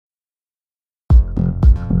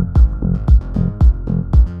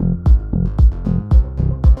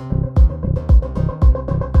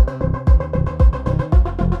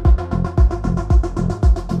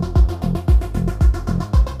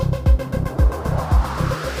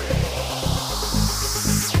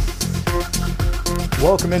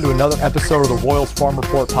Welcome into another episode of the Royals Farm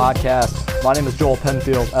Report podcast. My name is Joel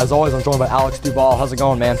Penfield. As always, I'm joined by Alex Duvall. How's it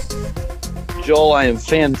going, man? Joel, I am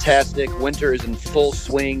fantastic. Winter is in full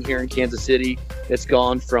swing here in Kansas City. It's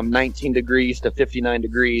gone from 19 degrees to 59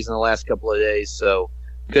 degrees in the last couple of days. So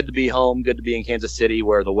good to be home, good to be in Kansas City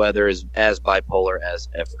where the weather is as bipolar as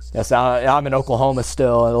ever. Yes, I'm in Oklahoma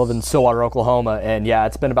still. I live in Stillwater, Oklahoma. And yeah,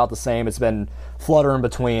 it's been about the same. It's been fluttering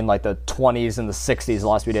between like the 20s and the 60s the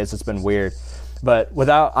last few days. It's been weird. But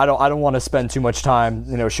I don't want to spend too much time,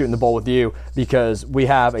 shooting the bull with you because we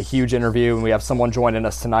have a huge interview and we have someone joining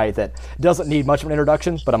us tonight that doesn't need much of an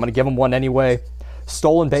introduction, but I'm going to give him one anyway.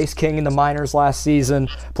 Stolen base king in the minors last season,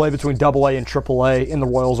 played between AA and AAA in the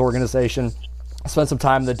Royals organization. Spent some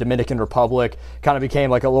time in the Dominican Republic, kind of became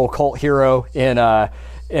like a little cult hero and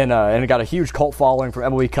got a huge cult following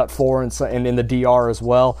from MLB Cut 4 and in the DR as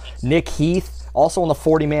well. Nick Heath, also on the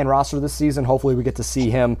 40-man roster this season. Hopefully we get to see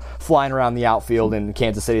him flying around the outfield in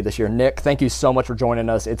Kansas City this year. Nick, thank you so much for joining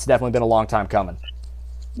us. It's definitely been a long time coming.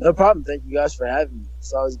 No problem. Thank you guys for having me.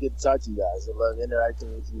 It's always good to talk to you guys. I love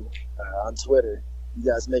interacting with you on Twitter. You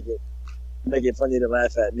guys make it funny to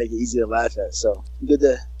laugh at, make it easy to laugh at. So good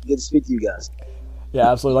to speak to you guys. Yeah,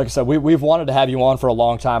 absolutely. Like I said, we've wanted to have you on for a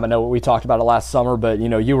long time. I know we talked about it last summer, but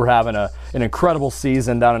you were having an incredible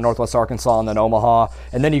season down in Northwest Arkansas and then Omaha,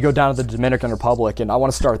 and then you go down to the Dominican Republic, and I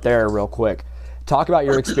want to start there real quick. Talk about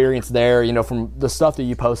your experience there. From the stuff that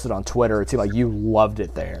you posted on Twitter, it seemed like you loved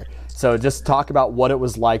it there. So just talk about what it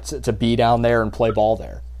was like to be down there and play ball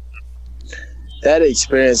there. That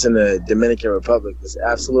experience in the Dominican Republic was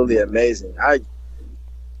absolutely amazing.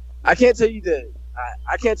 I can't tell you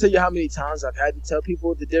I can't tell you how many times I've had to tell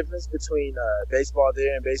people the difference between baseball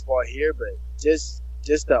there and baseball here, but just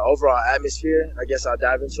the overall atmosphere. I guess I'll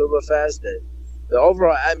dive into it real fast. The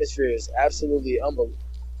overall atmosphere is absolutely unbelievable.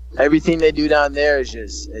 Everything they do down there is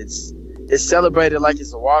just it's celebrated like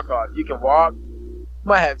it's a walk-off. You can walk. You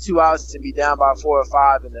might have 2 hours to be down by 4 or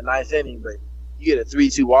 5 in the ninth inning, but you get a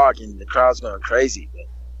 3-2 walk and the crowd's going crazy.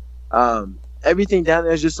 But, everything down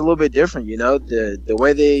there is just a little bit different, the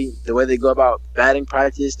way they go about batting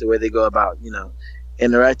practice, the way they go about,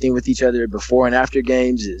 interacting with each other before and after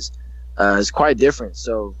games is quite different.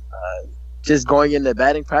 So just going into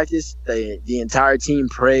batting practice, the entire team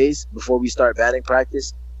prays before we start batting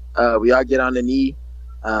practice. We all get on the knee.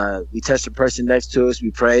 We touch the person next to us.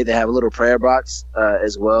 We pray. They have a little prayer box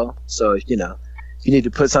as well. So, if you need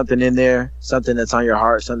to put something in there, something that's on your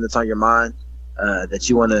heart, something that's on your mind, that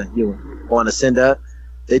you want to send up,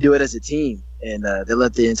 they do it as a team, and they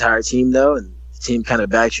let the entire team know, and the team kind of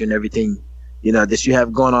backs you and everything, that you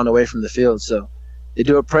have going on away from the field. So they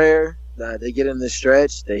do a prayer, they get in the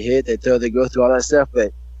stretch, they hit, they throw, they go through all that stuff,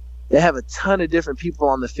 but they have a ton of different people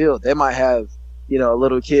on the field. They might have, a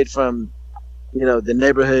little kid from, the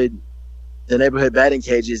neighborhood batting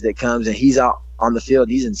cages that comes and he's out on the field.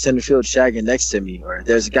 He's in center field shagging next to me, or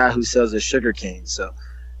there's a guy who sells a sugar cane. So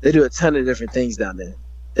they do a ton of different things down there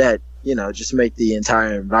that, just make the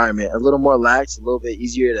entire environment a little more lax, a little bit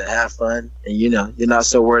easier to have fun. And, you're not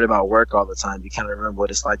so worried about work all the time. You kind of remember what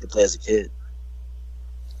it's like to play as a kid.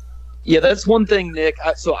 Yeah, that's one thing, Nick.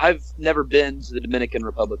 So I've never been to the Dominican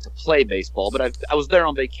Republic to play baseball, but I was there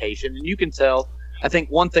on vacation. And you can tell, I think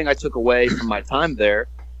one thing I took away from my time there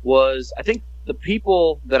was I think the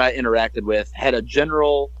people that I interacted with had a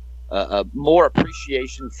general more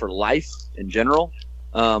appreciation for life in general.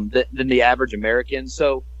 Than the average American.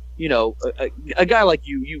 So, a guy like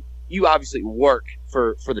you obviously work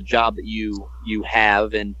for the job that you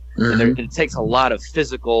have, and it takes a lot of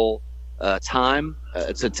physical time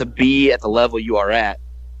to be at the level you are at.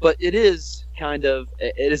 But it is a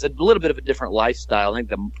little bit of a different lifestyle, I think,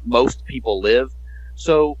 that most people live.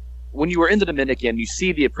 So when you were in the Dominican, you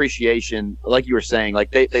see the appreciation, like you were saying,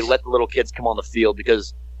 like they let the little kids come on the field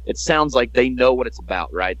because it sounds like they know what it's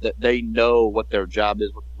about, right? That they know what their job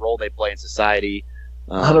is, what role they play in society.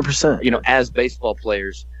 100%. As baseball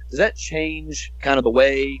players, does that change kind of the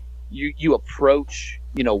way you approach,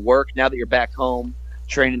 work now that you're back home,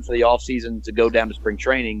 training for the off season to go down to spring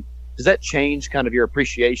training? Does that change kind of your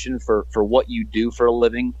appreciation for what you do for a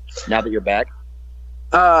living now that you're back?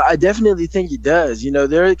 I definitely think it does.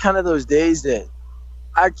 There are kind of those days that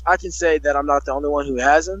I can say that I'm not the only one who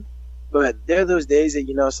has them. But there are those days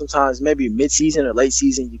that, sometimes maybe mid-season or late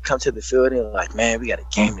season, you come to the field and you're like, man, we got a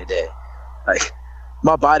game today. Like,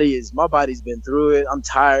 my body's been through it. I'm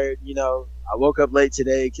tired. I woke up late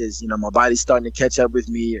today because, my body's starting to catch up with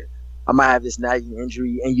me. Or I might have this nagging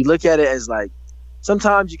injury. And you look at it as like,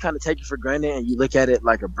 sometimes you kind of take it for granted and you look at it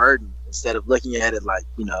like a burden instead of looking at it like,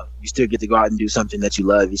 you still get to go out and do something that you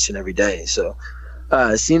love each and every day. So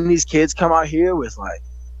seeing these kids come out here with like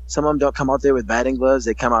Some of them don't come out there with batting gloves.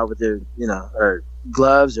 They come out with their, or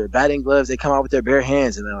gloves or batting gloves. They come out with their bare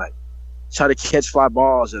hands and they're like, try to catch fly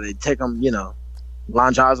balls, or they take them,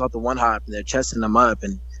 line drives off the one hop and they're chesting them up.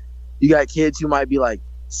 And you got kids who might be like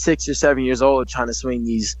 6 or 7 years old trying to swing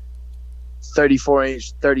these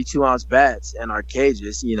 34-inch, 32-ounce bats in our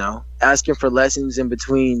cages, asking for lessons in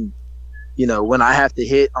between, when I have to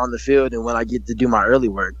hit on the field and when I get to do my early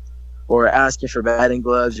work, or asking for batting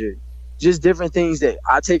gloves, or just different things that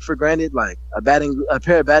I take for granted, like a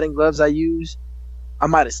pair of batting gloves I use. I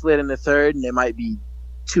might have slid in the third and they might be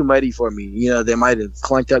too muddy for me. They might have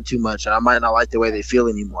clunked up too much and I might not like the way they feel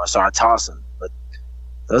anymore, so I toss them. But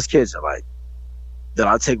those kids are like, that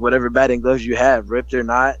I'll take whatever batting gloves you have, ripped or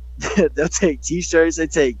not. They'll take T-shirts. They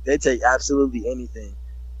take absolutely anything.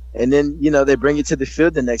 And then, they bring it to the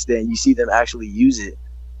field the next day and you see them actually use it.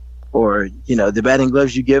 Or, the batting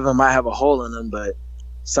gloves you give them might have a hole in them, but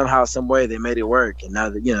somehow, some way they made it work. And now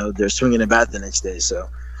that, they're swinging a bat the next day. So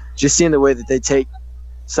just seeing the way that they take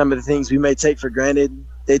some of the things we may take for granted,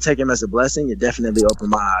 they take them as a blessing. It definitely opened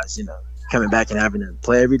my eyes, coming back and having to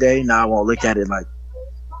play every day. Now I won't look at it like,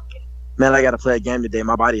 man, I got to play a game today.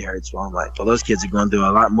 My body hurts. Well, I'm like, well, those kids are going through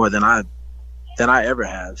a lot more than I ever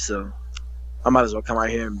have. So I might as well come out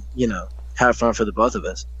here and, have fun for the both of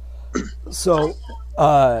us. So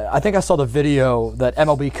I think I saw the video that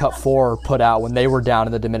MLB Cut 4 put out when they were down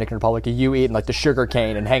in the Dominican Republic, of you eating like the sugar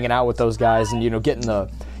cane and hanging out with those guys and, getting the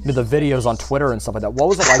videos on Twitter and stuff like that. What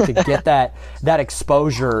was it like to get that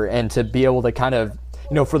exposure and to be able to kind of,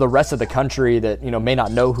 for the rest of the country that, may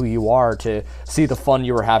not know who you are, to see the fun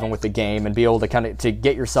you were having with the game and be able to kind of to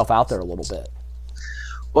get yourself out there a little bit?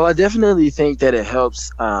 Well, I definitely think that it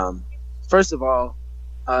helps. First of all,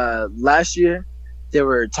 last year they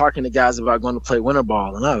were talking to guys about going to play winter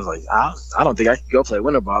ball, and I was like, I don't think I can go play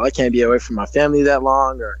winter ball. I can't be away from my family that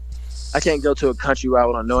long, or I can't go to a country where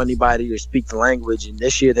I don't know anybody or speak the language. And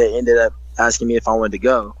this year they ended up asking me if I wanted to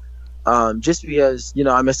go, just because,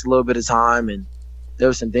 I missed a little bit of time and there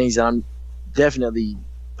were some things that I'm definitely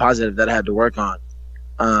positive that I had to work on.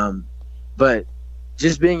 But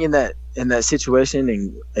just being in that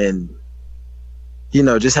situation and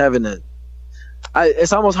just having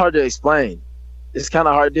it's almost hard to explain. It's kind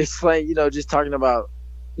of hard to explain, just talking about,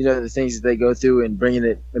 the things that they go through and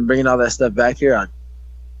bringing all that stuff back here. I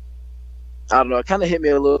don't know. It kind of hit me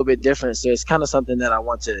a little bit different. So it's kind of something that I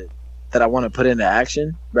want to put into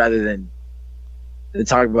action rather than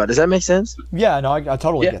talk about. Does that make sense? Yeah, no, I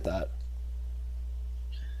totally get that.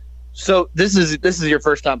 So this is your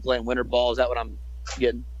first time playing winter ball. Is that what I'm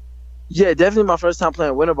getting? Yeah, definitely my first time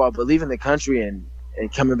playing winter ball, but leaving the country and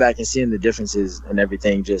coming back and seeing the differences and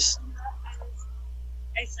everything, just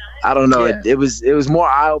I don't know. Yeah. It was more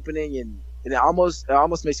eye opening and it almost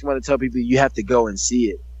makes me want to tell people you have to go and see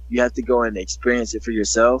it. You have to go and experience it for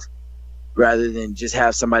yourself rather than just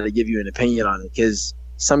have somebody give you an opinion on it. Because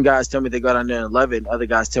some guys tell me they go down there and love it, and other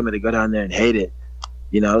guys tell me they go down there and hate it.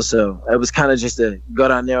 So it was kind of just to go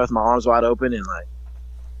down there with my arms wide open and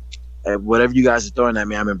like, whatever you guys are throwing at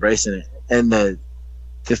me, I'm embracing it. And the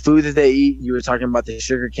food that they eat, you were talking about the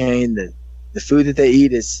sugar cane, the food that they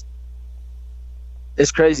eat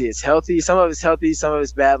it's crazy. It's healthy. Some of it's healthy, some of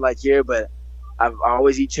it's bad like here, but I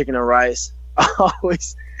always eat chicken and rice.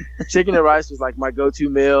 Chicken and rice was like my go-to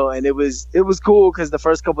meal, and it was cool because the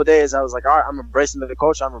first couple of days I was like, all right, I'm embracing the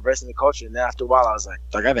culture, and then after a while I was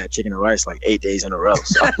like I've had chicken and rice like 8 days in a row,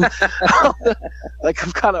 so like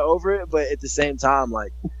I'm kind of over it, but at the same time,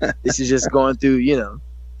 like, this is just going through,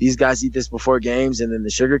 these guys eat this before games, and then the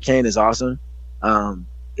sugar cane is awesome.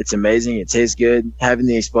 It's amazing. It tastes good. Having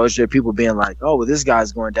the exposure, people being like, oh, well, this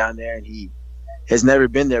guy's going down there and he has never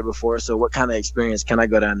been there before, so what kind of experience can I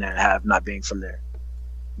go down there and have not being from there?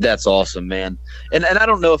 That's awesome, man. And I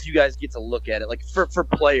don't know if you guys get to look at it. Like, for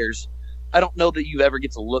players, I don't know that you ever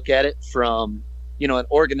get to look at it from, an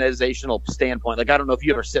organizational standpoint. Like, I don't know if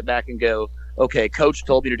you ever sit back and go, okay, coach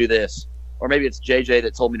told me to do this, or maybe it's JJ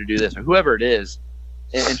that told me to do this, or whoever it is,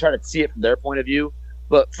 and try to see it from their point of view.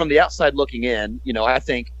 But from the outside looking in, I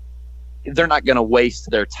think they're not going to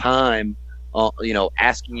waste their time,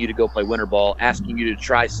 asking you to go play winter ball, asking you to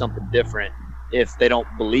try something different if they don't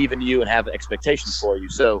believe in you and have expectations for you.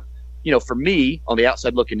 So, for me, on the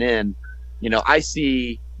outside looking in, I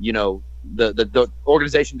see, the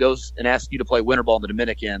organization goes and asks you to play winter ball in the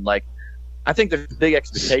Dominican. Like, I think there's big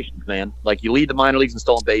expectations, man. Like, you lead the minor leagues in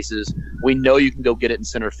stolen bases. We know you can go get it in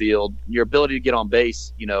center field. Your ability to get on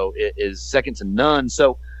base, is second to none.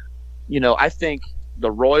 So, I think the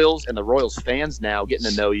Royals and the Royals fans now getting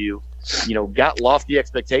to know you, got lofty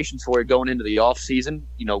expectations for you going into the off season,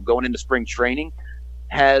 going into spring training.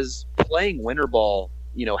 Has playing winter ball,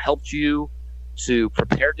 helped you to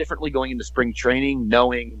prepare differently going into spring training,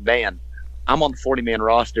 knowing, man, I'm on the 40-man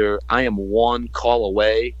roster. I am one call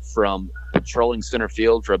away from patrolling center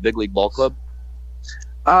field for a big league ball club?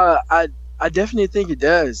 I definitely think it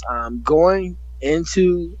does. Going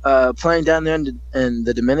into playing down there in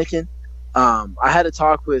the Dominican, I had a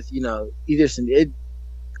talk with either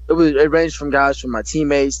it ranged from guys from my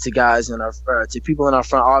teammates to guys to people in our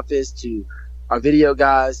front office to our video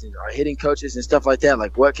guys and our hitting coaches and stuff like that.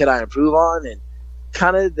 Like, what could I improve on? And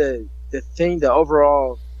kind of the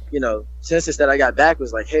overall census that I got back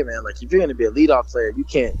was like, hey man, like if you're going to be a leadoff player, you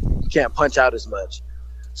can't punch out as much.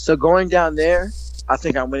 So going down there, I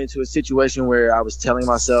think I went into a situation where I was telling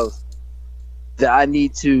myself that I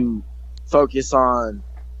need to focus on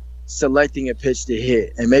selecting a pitch to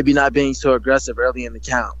hit and maybe not being so aggressive early in the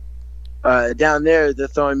count. Down there, they're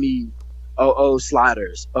throwing me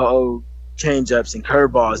sliders, changeups and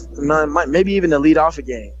curveballs, maybe even to lead off a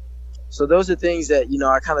game. So those are things that,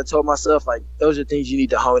 I kind of told myself, like, those are things you need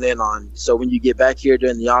to hone in on. So when you get back here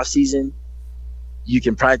during the off season, you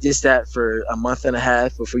can practice that for a month and a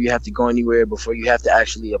half before you have to go anywhere, before you have to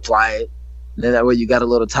actually apply it. And then that way you got a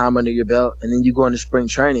little time under your belt. And then you go into spring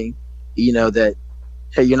training, that,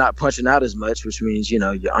 hey, you're not punching out as much, which means, your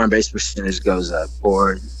on base percentage goes up,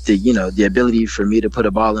 or the ability for me to put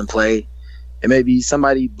a ball in play and maybe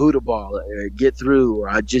somebody boot a ball or get through, or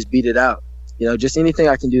I just beat it out. Just anything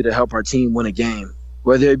I can do to help our team win a game,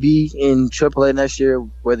 whether it be in AAA next year,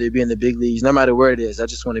 whether it be in the big leagues, no matter where it is. I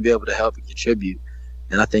just want to be able to help and contribute.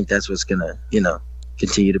 And I think that's what's going to,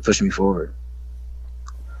 continue to push me forward.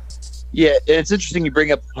 Yeah, it's interesting you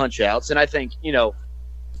bring up punch outs. And I think,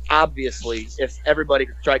 obviously, if everybody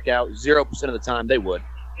could strike out 0% of the time, they would,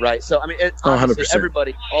 right? So, I mean, it's obviously 100%.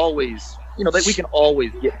 Everybody always, we can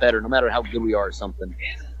always get better no matter how good we are at something.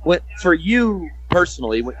 For you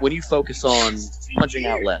personally, when you focus on punching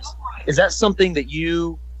out less, is that something that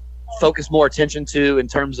you focus more attention to in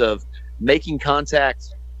terms of making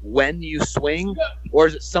contact when you swing, or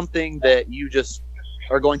is it something that you just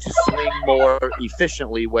are going to swing more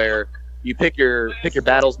efficiently, where you pick your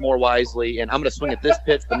battles more wisely, and I'm going to swing at this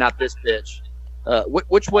pitch but not this pitch?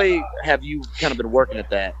 Which way have you kind of been working at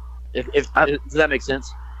that? Does that make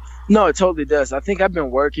sense? No, it totally does. I think I've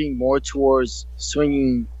been working more towards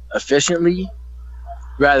swinging efficiently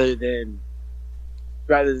rather than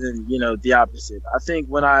the opposite. I think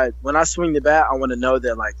when I swing the bat, I want to know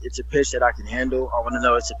that, like, it's a pitch that I can handle. I want to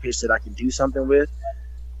know it's a pitch that I can do something with,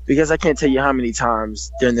 because I can't tell you how many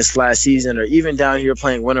times during this last season, or even down here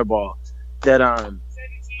playing winter ball, that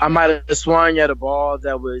I might have swung at a ball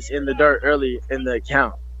that was in the dirt early in the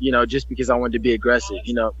count, just because I wanted to be aggressive.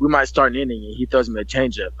 We might start an inning and he throws me a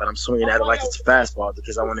changeup, but I'm swinging at it like it's a fastball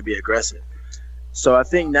because I want to be aggressive. So I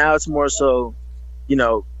think now it's more so,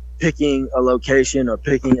 picking a location or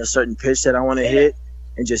picking a certain pitch that I want to hit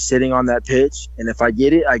and just sitting on that pitch. And if I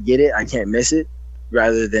get it, I get it. I can't miss it,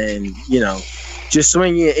 rather than, just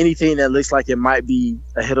swinging at anything that looks like it might be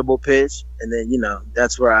a hittable pitch. And then,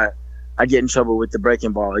 that's where I get in trouble with the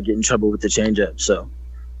breaking ball. I get in trouble with the changeup. So.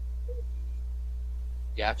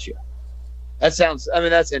 Gotcha. That's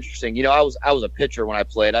interesting. I was a pitcher when I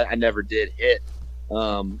played. I never did hit.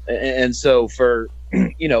 And so for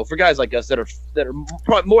guys like us that are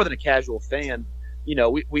probably more than a casual fan,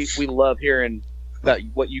 we love hearing about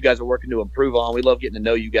what you guys are working to improve on. We love getting to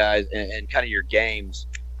know you guys and kind of your games.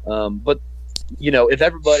 But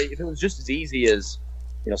if it was just as easy as,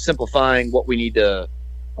 simplifying what we need to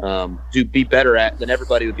be better at, then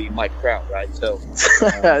everybody would be Mike Trout, right? So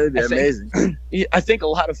that'd be amazing. I think a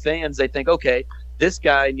lot of fans, they think, okay, this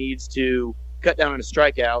guy needs to cut down on his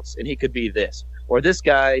strikeouts and he could be this, or this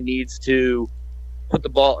guy needs to put the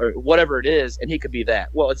ball, or whatever it is, and he could be that.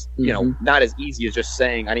 Well, it's not as easy as just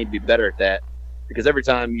saying I need to be better at that, because every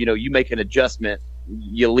time you make an adjustment,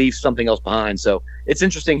 you leave something else behind. So it's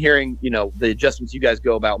interesting hearing the adjustments you guys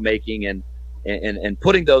go about making, and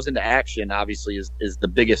putting those into action obviously is the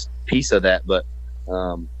biggest piece of that. But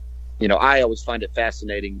I always find it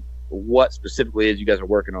fascinating what specifically is you guys are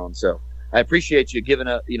working on. So I appreciate you giving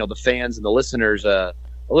the fans and the listeners a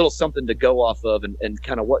little something to go off of, and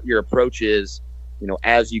kind of what your approach is,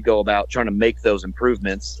 as you go about trying to make those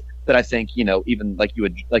improvements that I think, even like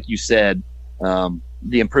you said,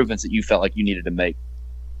 the improvements that you felt like you needed to make.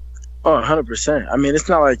 Oh, 100%. I mean, it's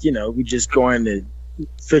not like, we just go into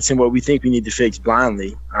fixing what we think we need to fix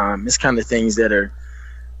blindly. It's kind of things that are,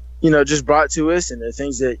 just brought to us, and the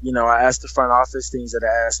things that, I asked the front office, things that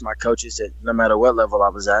I asked my coaches at no matter what level I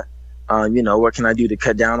was at. What can I do to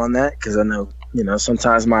cut down on that? Because I know,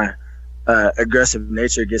 sometimes my aggressive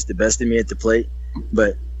nature gets the best of me at the plate.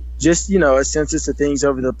 But just, a census of things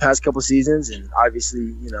over the past couple seasons. And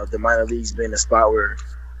obviously, the minor leagues being a spot where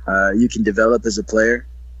you can develop as a player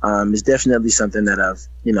is definitely something that I've,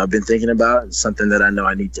 been thinking about, and something that I know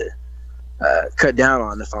I need to cut down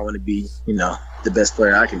on if I want to be, the best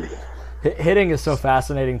player I can be. Hitting is so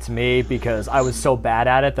fascinating to me because I was so bad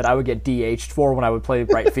at it that I would get DH'd for when I would play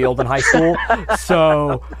right field in high school.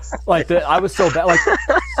 So, I was so bad.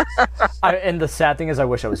 And the sad thing is, I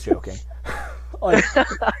wish I was joking.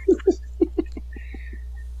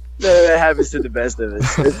 That happens to the best of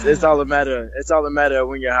us. It's all a matter. It's all a matter of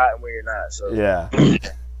when you're hot and when you're not. So yeah.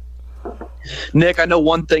 Nick, I know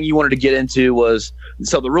one thing you wanted to get into was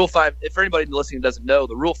the Rule 5. If for anybody listening doesn't know,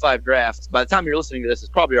 the Rule 5 draft, by the time you're listening to this, it's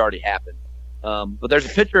probably already happened. But there's a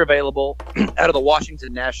pitcher available out of the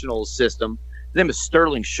Washington Nationals system. His name is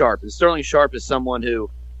Sterling Sharp. And Sterling Sharp is someone who,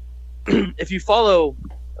 if you follow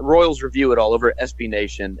Royals Review at all over at SB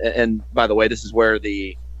Nation, and by the way, this is where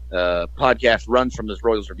the podcast runs from, this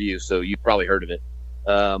Royals Review, so you've probably heard of it.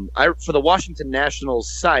 For the Washington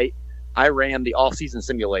Nationals site, I ran the off-season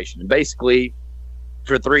simulation, and basically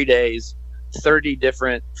for 3 days, 30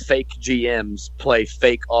 different fake GMs play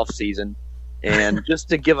fake off-season, and just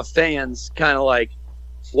to give a fans kind of like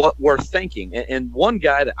what we're thinking. And one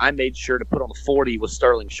guy that I made sure to put on the 40 was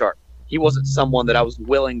Sterling Sharp. He wasn't someone that I was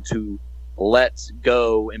willing to let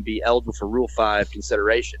go and be eligible for Rule 5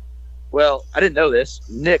 consideration. Well, I didn't know this.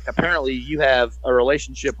 Nick, apparently you have a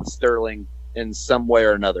relationship with Sterling in some way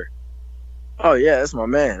or another. Oh yeah, that's my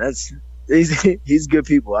man. He's good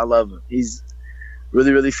people. I love him. He's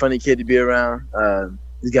really, really funny kid to be around.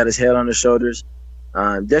 He's got his head on his shoulders.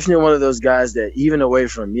 Definitely one of those guys that even away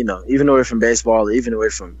from baseball, or even away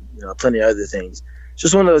from plenty of other things,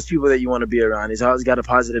 just one of those people that you want to be around. He's always got a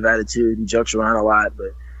positive attitude. He jokes around a lot,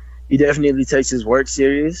 but he definitely takes his work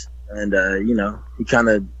serious, and he kind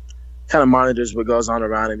of monitors what goes on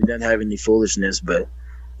around him. He doesn't have any foolishness, but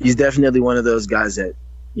he's definitely one of those guys that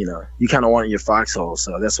you kind of want in your foxhole.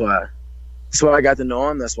 So that's why I got to know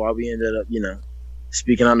him. That's why we ended up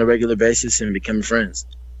speaking on a regular basis and becoming friends.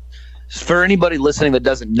 For anybody listening that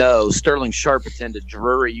doesn't know, Sterling Sharp attended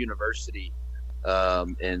Drury University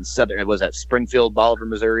in Springfield, Bolivar,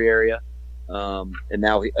 Missouri area. And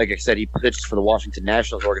now, like I said, he pitches for the Washington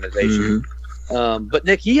Nationals organization. Mm-hmm. But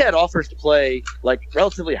Nick, he had offers to play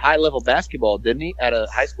relatively high-level basketball, didn't he, at a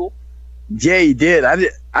high school? Yeah, he did.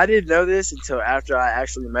 I didn't know this until after I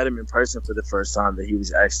actually met him in person for the first time, that he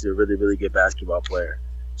was actually a really, really good basketball player.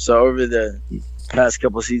 So over the past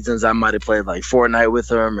couple seasons, I might have played Fortnite with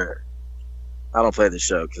him, or I don't play the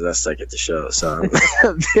show because I suck at the show. So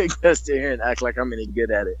I'm gonna sit here and act like I'm any good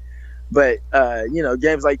at it. But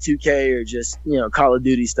games like 2K or just Call of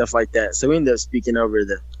Duty, stuff like that. So we end up speaking over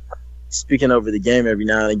the game every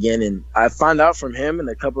now and again, and I find out from him and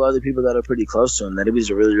a couple other people that are pretty close to him that he was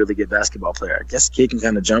a really, really good basketball player. I guess the kid can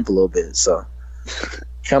kind of jump a little bit, so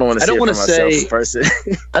kind of want to see it for myself in person.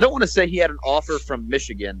 I don't want to say he had an offer from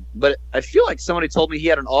Michigan, but I feel like somebody told me he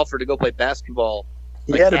had an offer to go play basketball.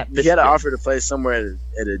 He had an offer to play somewhere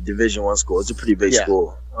at a Division I school. It's a pretty big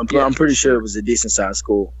school. I'm pretty sure it was a decent sized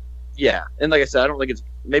school. Yeah, and like I said, I don't think it's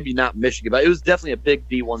maybe not Michigan, but it was definitely a big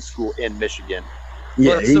D1 school in Michigan.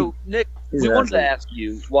 Yeah. So, Nick, we wanted to ask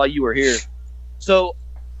you while you were here. So,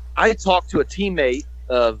 I talked to a teammate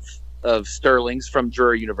of Sterling's from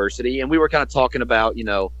Drury University, and we were kind of talking about,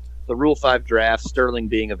 the Rule 5 draft, Sterling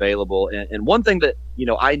being available. And one thing that,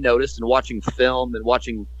 I noticed in watching film and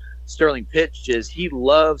watching Sterling pitch is he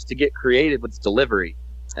loves to get creative with his delivery.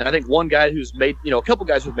 And I think one guy who's made, a couple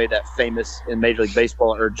guys who've made that famous in Major League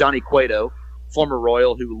Baseball are Johnny Cueto, former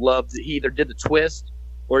Royal, who he either did the twist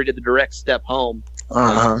or he did the direct step home.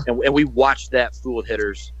 Uh-huh. And we watched that fool with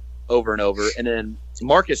hitters over and over. And then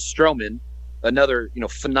Marcus Stroman, another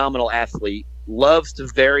phenomenal athlete, loves to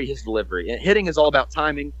vary his delivery. And hitting is all about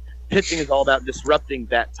timing. Pitching is all about disrupting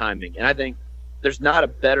that timing. And I think there's not a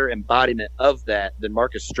better embodiment of that than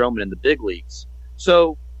Marcus Stroman in the big leagues.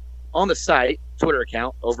 So on the site, Twitter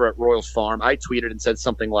account over at Royals Farm, I tweeted and said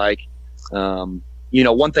something like,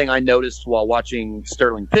 one thing I noticed while watching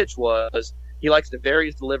Sterling pitch was he likes to vary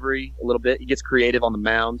his delivery a little bit. He gets creative on the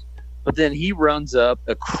mound, but then he runs up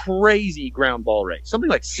a crazy ground ball rate, something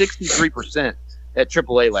like 63% at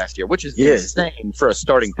AAA last year, which is insane for a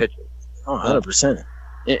starting pitcher. Oh, 100%.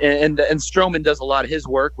 And Stroman does a lot of his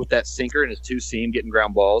work with that sinker and his two-seam, getting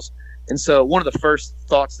ground balls. And so one of the first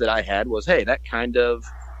thoughts that I had was, hey, that kind of,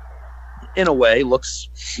 in a way,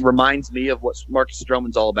 reminds me of what Marcus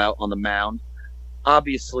Stroman's all about on the mound.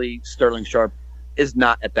 Obviously, Sterling Sharp is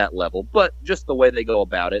not at that level, but just the way they go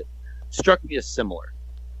about it struck me as similar.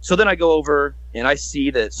 So then I go over and I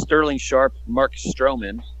see that Sterling Sharp, Marcus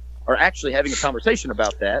Stroman are actually having a conversation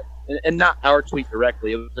about that, and not our tweet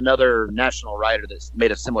directly. It was another national writer that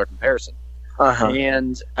made a similar comparison. Uh-huh.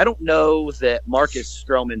 And I don't know that Marcus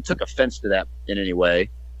Stroman took offense to that in any way,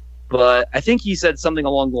 but I think he said something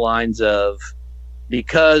along the lines of,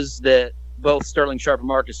 because that both Sterling Sharp and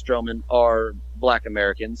Marcus Stroman are Black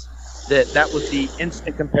Americans, that was the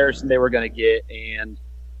instant comparison they were going to get, and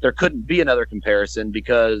there couldn't be another comparison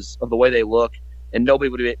because of the way they look, and nobody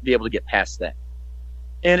would be able to get past that.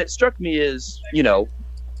 And it struck me as,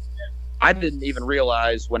 I didn't even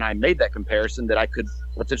realize when I made that comparison that I could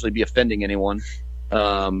potentially be offending anyone.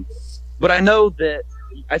 But I know that,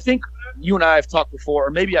 I think you and I have talked before,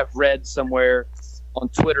 or maybe I've read somewhere on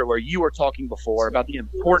Twitter where you were talking before about the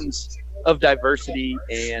importance of diversity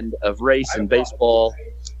and of race in baseball.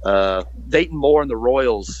 Dayton Moore and the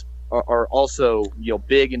Royals are also,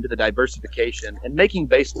 big into the diversification and making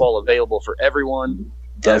baseball available for everyone.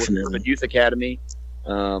 Definitely. With Urban Youth Academy.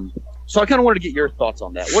 So I kind of wanted to get your thoughts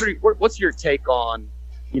on that. What's your take on,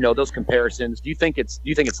 those comparisons? Do you think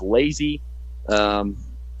it's lazy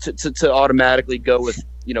to automatically go with,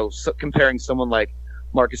 comparing someone like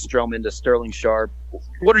Marcus Stroman to Sterling Sharp?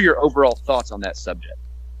 What are your overall thoughts on that subject?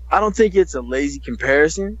 I don't think it's a lazy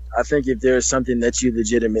comparison. I think if there's something that you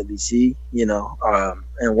legitimately see,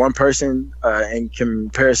 and one person in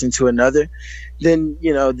comparison to another, then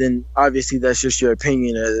obviously that's just your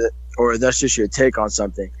opinion or that's just your take on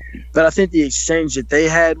something. But I think the exchange that they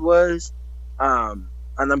had was, and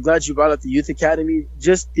I'm glad you brought up the Youth Academy,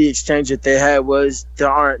 just the exchange that they had was, there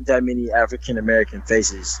aren't that many African-American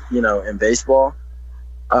faces, in baseball.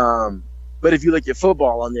 But if you look at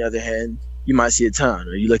football, on the other hand, you might see a ton,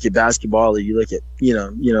 or you look at basketball, or you look at,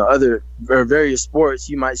 other or various sports,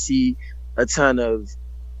 you might see a ton of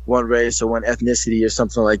one race or one ethnicity or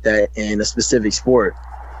something like that in a specific sport.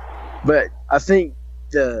 But I think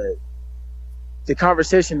the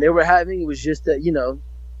conversation they were having was just that,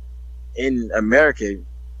 in America,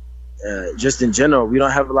 just in general, we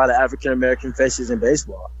don't have a lot of African-American faces in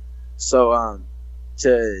baseball. So,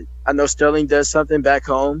 I know Sterling does something back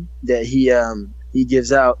home that he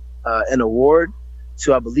gives out an award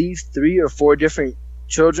to, I believe, 3 or 4 different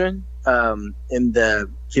children in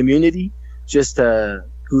the community, just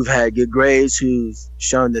who've had good grades, who've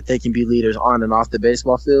shown that they can be leaders on and off the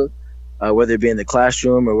baseball field, whether it be in the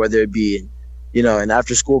classroom or whether it be, an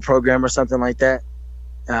after-school program or something like that.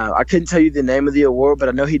 I couldn't tell you the name of the award, but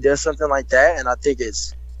I know he does something like that, and I think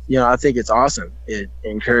it's awesome. It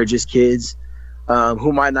encourages kids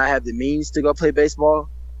who might not have the means to go play baseball,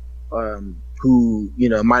 who,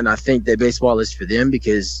 might not think that baseball is for them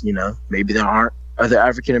because, maybe there aren't other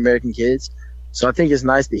African-American kids. So I think it's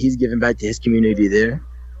nice that he's giving back to his community there.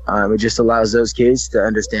 It just allows those kids to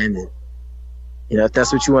understand that, if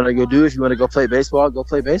that's what you want to go do, if you want to go play baseball, go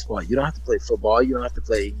play baseball. You don't have to play football. You don't have to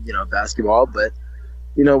play, basketball. But,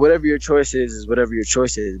 whatever your choice is whatever your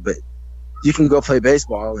choice is. But you can go play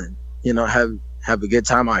baseball and, have a good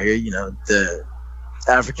time out here. The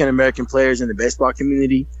African-American players in the baseball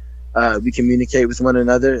community, we communicate with one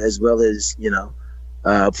another, as well as,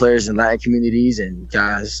 players in Latin communities and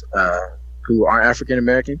guys who aren't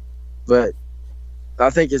African-American. But I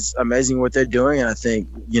think it's amazing what they're doing. And I think,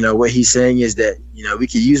 what he's saying is that, we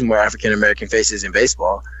could use more African-American faces in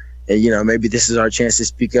baseball. And, maybe this is our chance to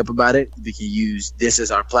speak up about it. We can use this as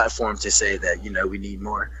our platform to say that, we need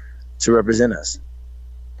more to represent us.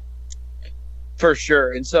 For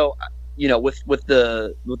sure. And so, with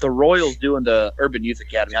the Royals doing the Urban Youth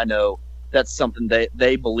Academy, I know that's something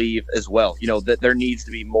they believe as well, that there needs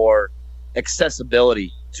to be more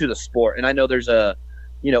accessibility to the sport. And I know there's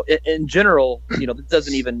in general, that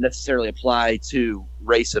doesn't even necessarily apply to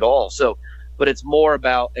race at all. So, but it's more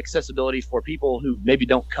about accessibility for people who maybe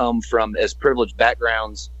don't come from as privileged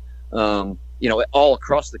backgrounds, all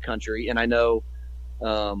across the country. And I know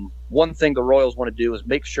one thing the Royals want to do is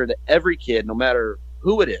make sure that every kid, no matter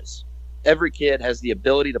who it is, every kid has the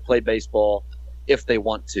ability to play baseball if they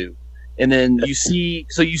want to. And then you see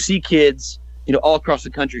kids, all across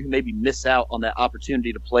the country who maybe miss out on that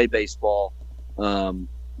opportunity to play baseball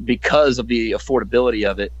because of the affordability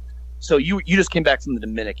of it. So you just came back from the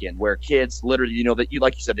Dominican, where kids literally,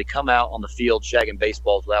 like you said, they come out on the field shagging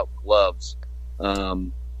baseballs without gloves.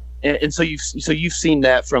 And so you've seen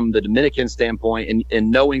that from the Dominican standpoint,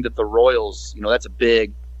 and knowing that the Royals, that's a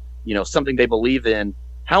big, something they believe in.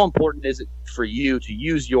 How important is it for you to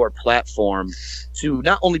use your platform to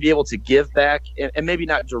not only be able to give back and maybe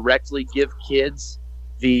not directly give kids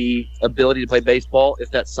the ability to play baseball, if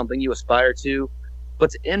that's something you aspire to,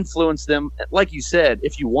 but to influence them, like you said,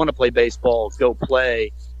 if you want to play baseball, go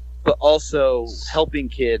play, but also helping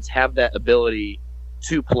kids have that ability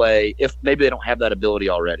to play if maybe they don't have that ability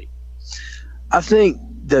already? I think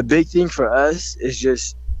the big thing for us is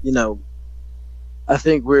just, I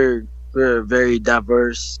think we're a very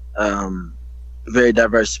diverse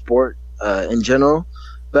sport in general,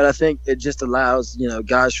 but I think it just allows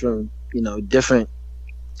guys from different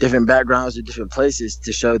backgrounds or different places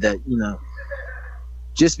to show that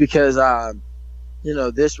just because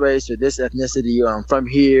this race or this ethnicity, or I'm from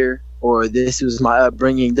here, or this was my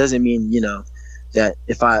upbringing, doesn't mean that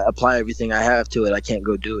if I apply everything I have to it, I can't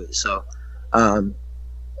go do it. So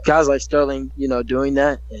guys like Sterling, doing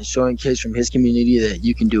that and showing kids from his community that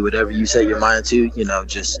you can do whatever you set your mind to,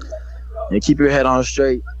 just keep your head on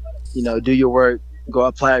straight, do your work, go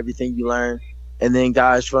apply everything you learn. And then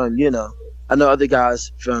guys from, I know other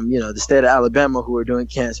guys from, the state of Alabama who are doing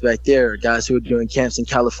camps back there, or guys who are doing camps in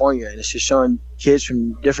California. And it's just showing kids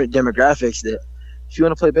from different demographics that if you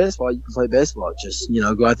want to play baseball, you can play baseball. Just,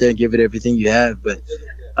 go out there and give it everything you have. But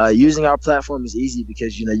using our platform is easy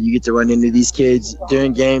because, you get to run into these kids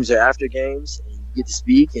during games or after games, and you get to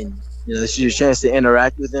speak, and, this is your chance to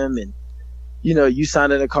interact with them. And, you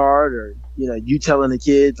signing a card, or, you telling the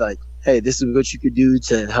kids, like, hey, this is what you could do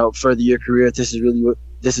to help further your career. This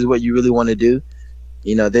is what you really want to do.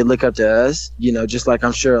 They look up to us, just like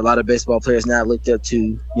I'm sure a lot of baseball players now looked up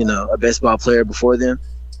to, a baseball player before them.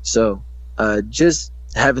 So just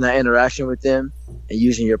having that interaction with them and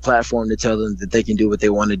using your platform to tell them that they can do what they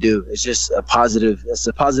want to do. It's just a positive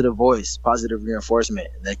voice, positive reinforcement,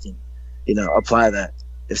 and they can, apply that.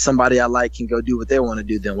 If somebody I like can go do what they want to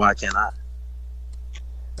do, then why can't I?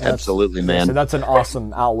 Absolutely, man. So that's an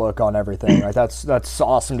awesome outlook on everything. Like that's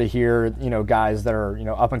awesome to hear. Guys that are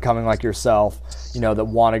up and coming like yourself, that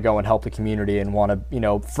want to go and help the community and want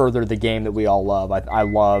to further the game that we all love. I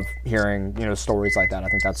love hearing stories like that. I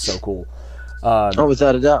think that's so cool.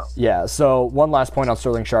 Without a doubt. Yeah. So one last point on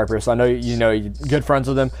Sterling Sharp here. So I know you're good friends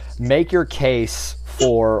with him. Make your case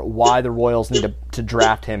for why the Royals need to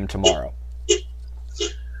draft him tomorrow.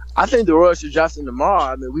 I think the Royals should draft him tomorrow.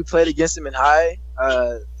 I mean, we played against him in high,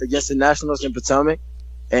 against the Nationals in Potomac,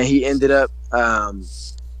 and he ended up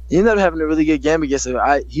having a really good game against him.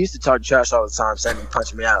 He used to talk trash all the time, saying he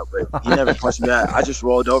punched me out, but he never punched me out. I just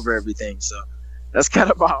rolled over everything. So that's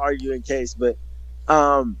kind of my arguing case. But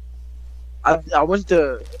I went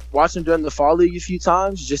to watch him during the Fall League a few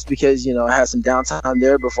times just because, I had some downtime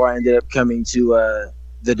there before I ended up coming to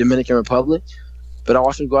the Dominican Republic. But I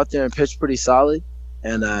watched him go out there and pitch pretty solid.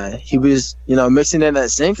 And he was, mixing in that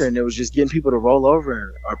sinker, and it was just getting people to roll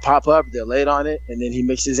over or pop up. They're late on it, and then he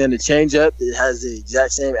mixes in the changeup. It has the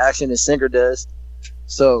exact same action as sinker does.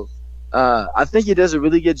 So I think he does a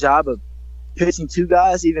really good job of pitching to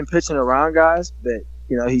guys, even pitching around guys. But,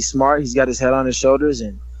 he's smart. He's got his head on his shoulders.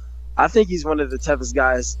 And I think he's one of the toughest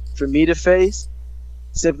guys for me to face,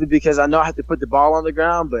 simply because I know I have to put the ball on the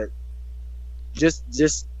ground. But just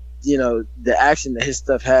the action that his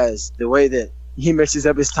stuff has, the way that he mixes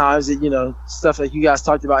up his times, that stuff like you guys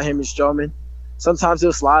talked about him and Stroman. Sometimes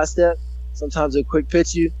he'll slide step, sometimes he'll quick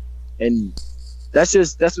pitch you, and that's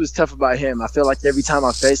what's tough about him. I feel like every time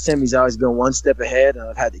I faced him, he's always been one step ahead, and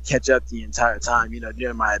I've had to catch up the entire time,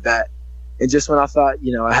 during my at bat. And just when I thought,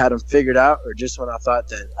 I had him figured out, or just when I thought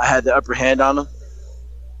that I had the upper hand on him,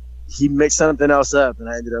 he mixed something else up, and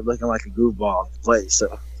I ended up looking like a goofball at the plate.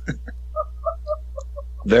 So,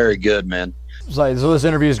 very good, man. So this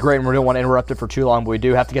interview is great, and we don't want to interrupt it for too long, but we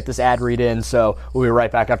do have to get this ad read in, so we'll be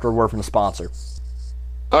right back after a word from the sponsor.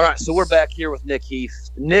 All right, so we're back here with Nick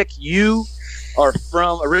Heath. Nick, you are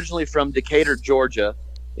originally from Decatur, Georgia.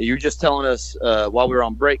 You were just telling us while we were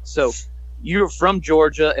on break. So you're from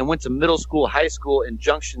Georgia and went to middle school, high school in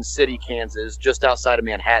Junction City, Kansas, just outside of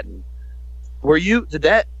Manhattan. Did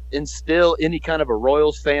that instill any kind of a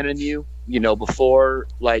Royals fan in you, before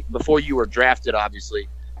you were drafted, obviously?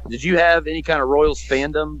 Did you have any kind of Royals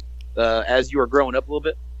fandom as you were growing up a little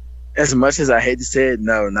bit? As much as I hate to say it,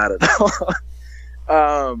 no, not at all.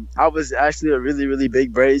 I was actually a really, really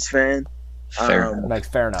big Braves fan. Fair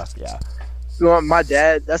enough, yeah. My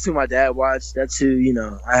dad, that's who my dad watched. That's who,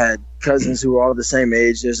 I had cousins who were all the same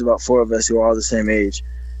age. There's about 4 of us who were all the same age.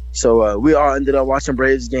 So we all ended up watching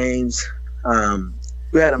Braves games.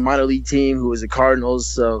 We had a minor league team who was the Cardinals.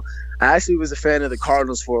 So I actually was a fan of the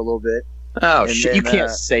Cardinals for a little bit. Oh, shit, you can't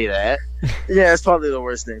say that. Yeah, it's probably the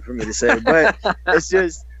worst thing for me to say. But it's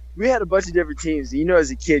just, we had a bunch of different teams.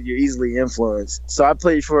 As a kid, you're easily influenced. So I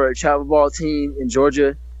played for a travel ball team in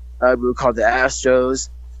Georgia. We were called the Astros.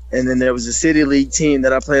 And then there was a city league team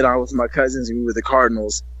that I played on with my cousins, and we were the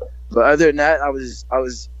Cardinals. But other than that, I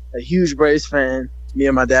was a huge Braves fan. Me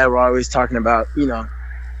and my dad were always talking about,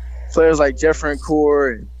 players like Jeff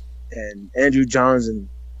Francoeur and Andrew Jones and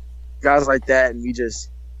guys like that. And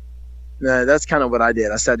That's kind of what I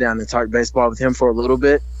did. I sat down and talked baseball with him for a little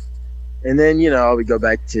bit. And then, I would go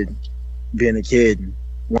back to being a kid and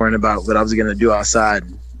worrying about what I was going to do outside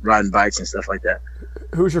and riding bikes and stuff like that.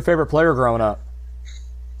 Who's your favorite player growing up?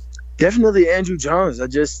 Definitely Andrew Jones.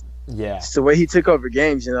 It's the way he took over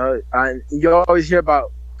games, you always hear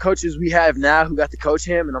about coaches we have now who got to coach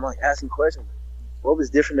him, and I'm like asking questions. What was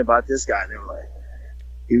different about this guy? And they were like,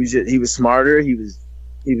 he was smarter, he was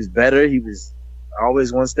better, he was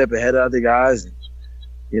always one step ahead of other guys, and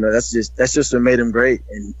that's just what made him great.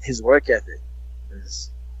 And his work ethic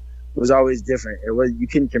was always different. You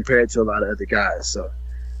couldn't compare it to a lot of other guys. So,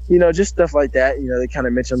 just stuff like that. They kind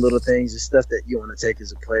of mention little things, just stuff that you want to take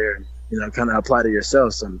as a player and kind of apply to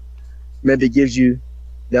yourself. So maybe it gives you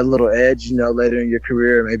that little edge, later in your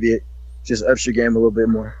career. Maybe it just ups your game a little bit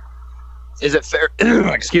more. Is it fair?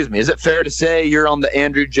 Excuse me. Is it fair to say you're on the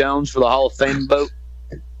Andrew Jones for the Hall of Fame boat?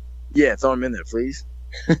 Yeah, throw him in there, please.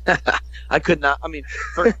 I could not. I mean,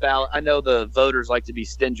 first ballot. I know the voters like to be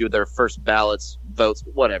stingy with their first ballots, votes,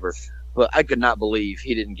 whatever. But I could not believe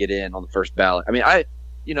he didn't get in on the first ballot. I mean,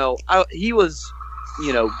 he was,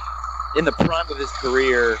 in the prime of his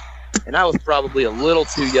career, and I was probably a little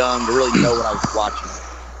too young to really know what I was watching.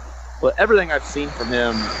 But everything I've seen from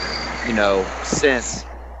him, since,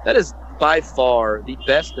 that is by far the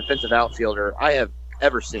best defensive outfielder I have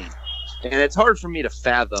ever seen. And it's hard for me to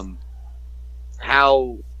fathom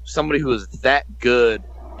how somebody who is that good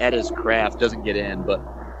at his craft doesn't get in. But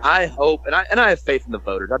I hope, and I have faith in the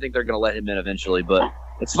voters. I think they're going to let him in eventually. But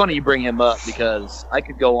it's funny you bring him up because I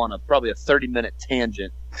could go on probably a 30-minute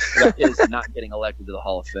tangent about his not getting elected to the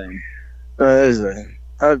Hall of Fame.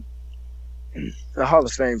 The Hall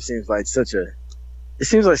of Fame seems like such a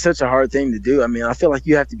hard thing to do. I mean, I feel like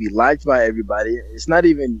you have to be liked by everybody. It's not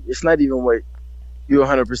even what you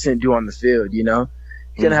 100% do on the field, You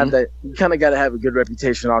gotta have that. You kind of got to have a good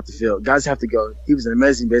reputation off the field. Guys have to go. He was an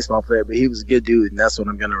amazing baseball player, but he was a good dude, and that's what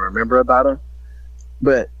I'm gonna remember about him.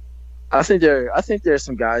 But I think there are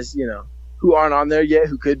some guys, who aren't on there yet,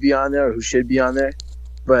 who could be on there or who should be on there.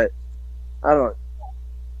 But I don't.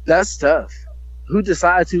 That's tough. Who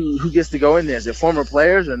decides who gets to go in there? Is it former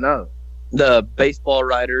players or no? The Baseball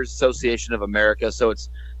Writers Association of America. So it's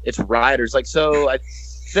writers. So I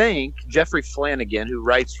think Jeffrey Flanagan, who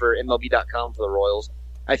writes for MLB.com for the Royals,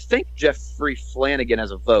 I think Jeffrey Flanagan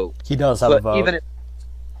has a vote. He does have a vote.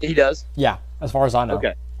 He does? Yeah, as far as I know.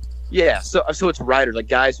 Okay. Yeah, so it's writers, like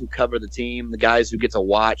guys who cover the team, the guys who get to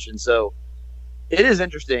watch. And so it is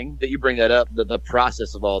interesting that you bring that up, the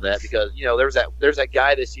process of all that, because, there's that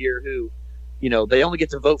guy this year who, they only get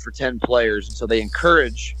to vote for 10 players, and so they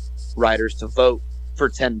encourage writers to vote for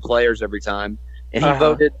 10 players every time, and he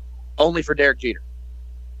voted only for Derek Jeter.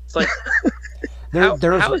 It's like,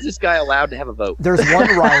 how is this guy allowed to have a vote? There's one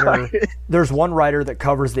writer. There's one writer that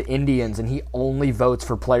covers the Indians, and he only votes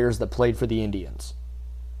for players that played for the Indians.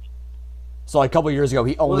 So a couple of years ago,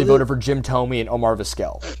 he only voted for Jim Thome and Omar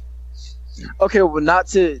Vizquel. Okay, well, not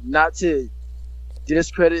to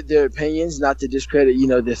discredit their opinions, not to discredit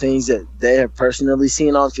the things that they have personally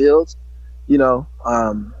seen on fields,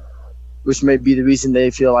 which may be the reason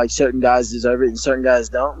they feel like certain guys deserve it and certain guys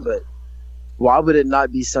don't. But why would it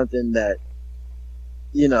not be something that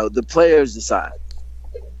the players decide?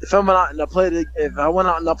 If I went out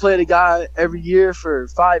and I played a guy every year for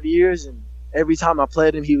 5 years, and every time I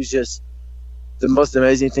played him, he was just the most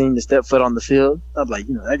amazing thing to step foot on the field, I'm like,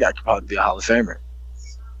 that guy could probably be a Hall of Famer.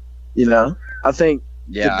 I think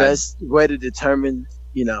the best way to determine,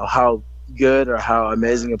 how good or how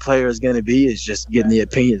amazing a player is going to be is just getting the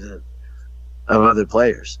opinions of other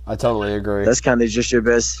players. I totally agree. That's kind of just your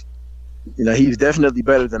best. He was definitely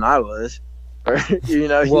better than I was. He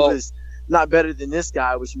was not better than this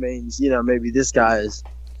guy, which means, maybe this guy is,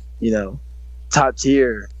 top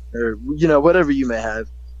tier or, whatever you may have.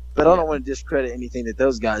 But I don't want to discredit anything that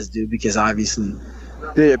those guys do, because obviously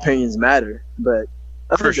their opinions matter. But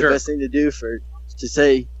I think the best thing to do to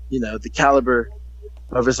say, the caliber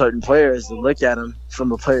of a certain player is to look at him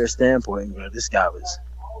from a player standpoint. This guy was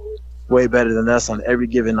way better than us on every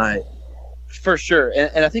given night. For sure.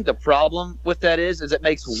 And I think the problem with that is it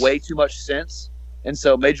makes way too much sense. And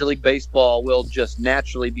so Major League Baseball will just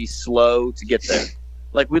naturally be slow to get there.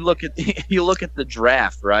 Like you look at the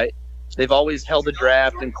draft, right? They've always held the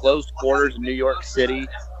draft in closed quarters in New York City.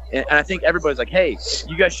 And I think everybody's like, hey,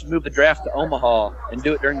 you guys should move the draft to Omaha and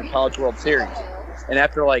do it during the College World Series. And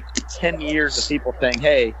after 10 years of people saying,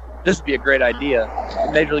 hey, this would be a great idea,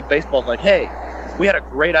 Major League Baseball's like, hey, we had a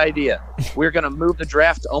great idea. We're going to move the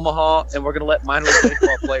draft to Omaha, and we're going to let minor league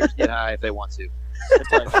baseball players get high if they want to.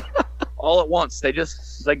 It's all at once. They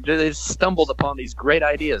just stumbled upon these great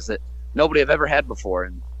ideas that nobody I've ever had before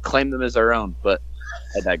and claim them as our own. But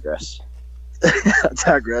I digress. I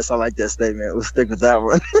digress. I like that statement. We'll stick with that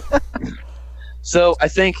one. So I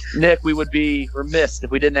think, Nick, we would be remiss if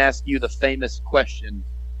we didn't ask you the famous question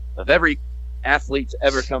of every athlete to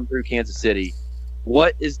ever come through Kansas City.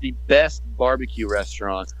 What is the best barbecue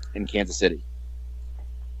restaurant in Kansas City?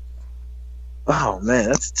 Oh, man,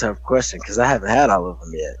 that's a tough question because I haven't had all of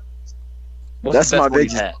them yet. What's That's the best my one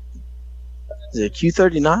you've biggest. had? Is it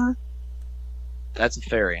Q39? That's a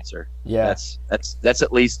fair answer. Yeah. That's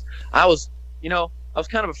at least. I was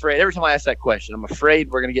kind of afraid every time I ask that question. I'm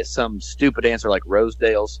afraid we're gonna get some stupid answer like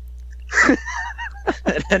Rosedale's,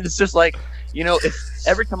 and it's just like, if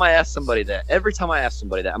every time I ask somebody that,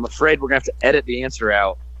 I'm afraid we're gonna have to edit the answer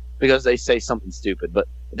out because they say something stupid. But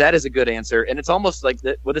that is a good answer, and it's almost like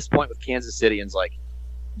that with this point with Kansas Cityans, like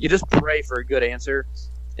you just pray for a good answer,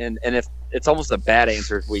 and if it's almost a bad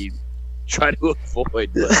answer if we try to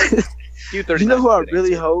avoid. But You know who I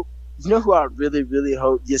really hope? You know who I really, really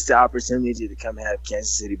hope gets the opportunity to come have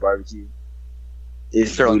Kansas City barbecue?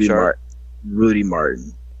 Is Sterling Sharp. Rudy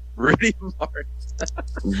Martin. Rudy Martin.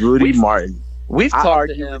 Rudy Martin. We've I talked to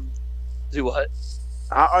argue- him. Do what?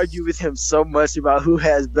 I argue with him so much about who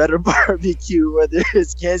has better barbecue, whether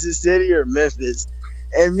it's Kansas City or Memphis.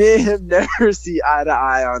 And me and him never see eye to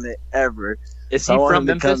eye on it ever. Is So he I want from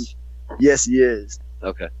him to Memphis? Yes, he is.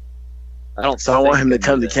 Okay. I don't. So I want him to think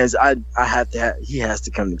come to that. Kansas. He has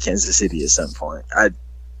to come to Kansas City at some point.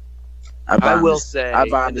 I will say, I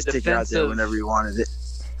buy him in his the ticket out there defense whenever he wanted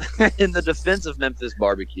it. in the defense of Memphis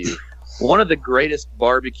barbecue, one of the greatest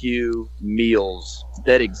barbecue meals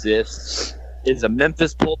that exists is a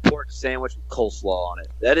Memphis pulled pork sandwich with coleslaw on it.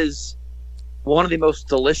 That is one of the most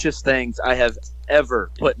delicious things I have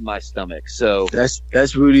ever put in my stomach. So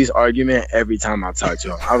That's Rudy's argument every time I talk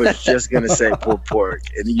to him. I was just gonna say pulled pork,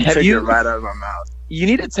 and you Have took you- it right out of my mouth. you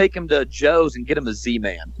need to take him to Joe's and get him a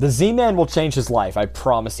Z-Man. The Z-Man will change his life. I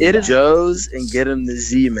promise you. It that. is- Joe's and get him the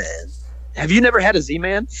Z-Man. Have you never had a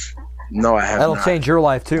Z-Man? No, I have That'll not. change your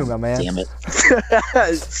life too, my man. Damn it.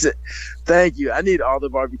 Thank you. I need all the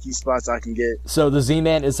barbecue spots I can get. So the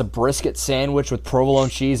Z-Man is a brisket sandwich with provolone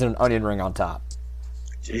cheese and an onion ring on top.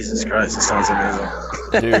 Jesus Christ, it sounds amazing.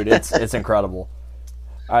 Dude, it's incredible.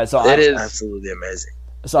 All right, so It is. Absolutely amazing.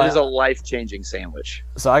 So It is a I, life-changing sandwich.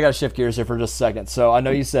 so I got to shift gears here for just a second. So I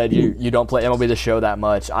know you said you don't play MLB The Show that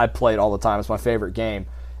much. I play it all the time. It's my favorite game.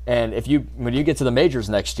 And when you get to the majors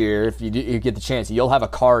next year, if you get the chance, you'll have a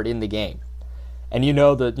card in the game, and you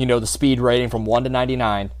know the speed rating from 1 to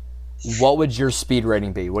 99. What would your speed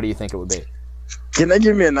rating be? What do you think it would be? Can they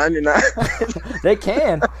give me a 99? They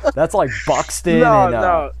can. That's like Buxton.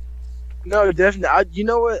 No, definitely. You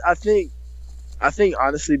know what? I think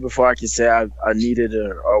honestly, before I could say I needed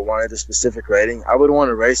or wanted a specific rating, I would want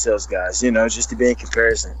to race those guys. Just to be in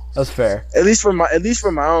comparison. That's fair. At least for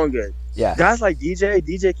my own good. Yeah. Guys like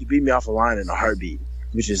DJ could beat me off a line in a heartbeat,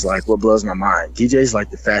 which is like what blows my mind. DJ's like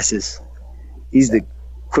the fastest. He's the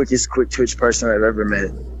quickest quick twitch person I've ever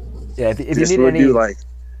met. Yeah. If you This need would any, do like.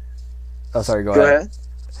 oh, sorry. Go Go ahead. ahead.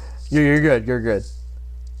 You're good. You're good.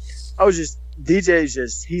 I was just DJ's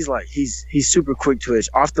just he's super quick twitch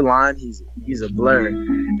off the line. He's a blur,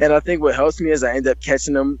 and I think what helps me is I end up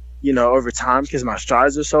catching him over time because my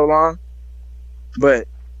strides are so long. But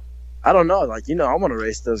I don't know, I want to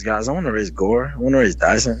race those guys. I want to race Gore. I want to race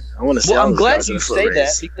Dyson. I want to see. Well, all I'm those glad guys in you a foot say that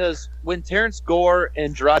race. because when Terrence Gore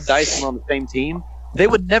and Gerard Dyson were on the same team, they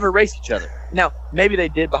would never race each other. Now, maybe they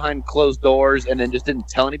did behind closed doors and then just didn't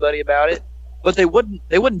tell anybody about it, but they wouldn't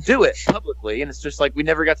do it publicly, and it's just like we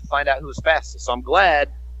never got to find out who was fastest. So I'm glad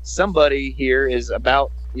somebody here is about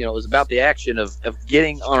the action of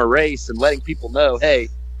getting on a race and letting people know, hey,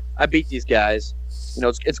 I beat these guys.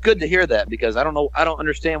 It's good to hear that because I don't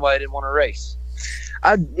understand why I didn't want to race.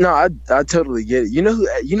 I totally get it. You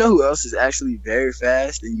know who else is actually very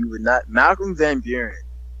fast and you would not? Malcolm Van Buren.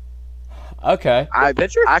 Okay.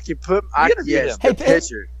 Pitcher? I could put. interviewed Yes, him. the Hey,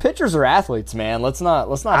 pitcher. Pitchers are athletes, man. Let's not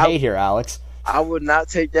hate here, Alex. I would not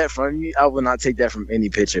take that from you. I would not take that from any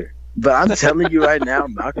pitcher. But I'm telling you right now,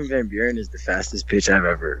 Malcolm Van Buren is the fastest pitcher I've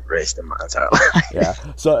ever raced in my entire life. Yeah.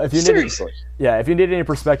 So if you Seriously. if you need any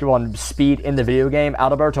perspective on speed in the video game,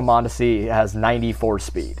 Adalberto Mondesi has 94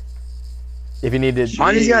 speed. If you needed,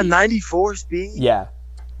 Monty's got 94 speed. yeah,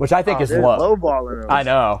 which I think is they're low. lowballing him. I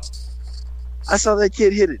know. I saw that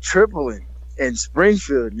kid hit a triple in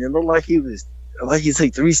Springfield, and it looked like he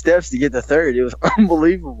took 3 steps to get the third. It was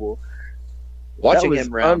unbelievable. Watching was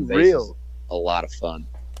him round bases unreal. is a lot of fun.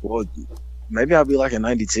 Well, maybe I'll be like a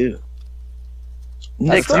 92.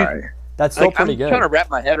 Nick, That's all right. That's still pretty I'm good. trying to wrap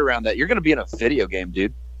my head around that. You're going to be in a video game,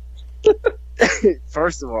 dude.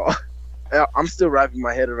 First of all, I'm still wrapping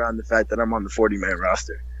my head around the fact that I'm on the 40-man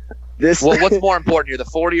roster. Well, what's more important here, the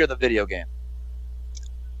 40 or the video game?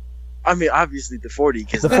 I mean, obviously the 40.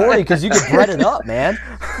 The 40 because you can bread it up, man.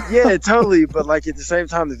 Yeah, totally. But like at the same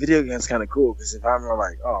time, the video game's kind of cool because if I'm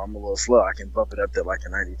like, oh, I'm a little slow, I can bump it up to like a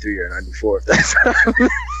 93 or a 94. If that's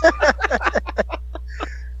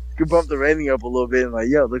you can bump the rating up a little bit and like,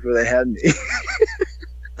 yo, look where they had me.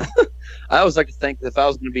 I always like to think that if I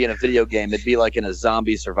was going to be in a video game, it'd be like in a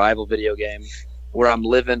zombie survival video game where I'm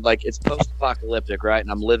living, like it's post-apocalyptic, right?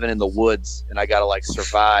 And I'm living in the woods and I got to like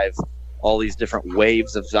survive all these different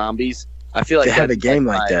waves of zombies. I feel like they have a game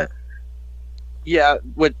like that. Yeah.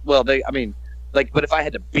 But if I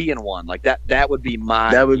had to be in one, like that would be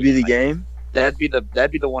my. That would be the game. That'd be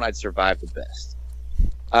the one I'd survive the best.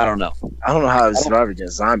 I don't know. I don't know how to survive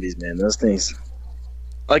against zombies, man. Those things.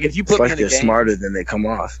 Like if you put me in a they're game, smarter than they come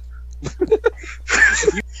off.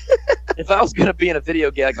 If I was gonna be in a video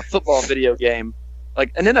game, like a football video game,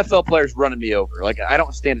 like an NFL player's running me over, like I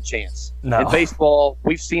don't stand a chance. No. In baseball,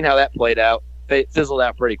 we've seen how that played out, fizzled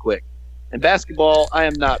out pretty quick. In basketball, I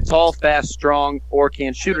am not tall, fast, strong, or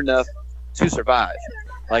can shoot enough to survive.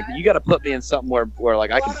 Like you got to put me in something where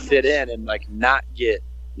like I can fit in and like not get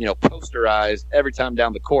posterized every time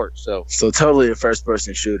down the court. So totally a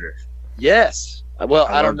first-person shooter. Yes. Well,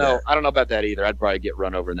 I don't know. that. I don't know about that either. I'd probably get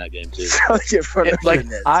run over in that game too. But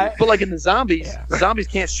like in the zombies, the zombies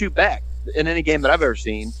can't shoot back in any game that I've ever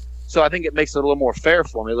seen. So I think it makes it a little more fair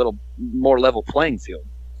for me, a little more level playing field.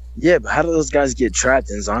 Yeah, but how do those guys get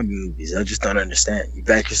trapped in zombie movies? I just don't understand. You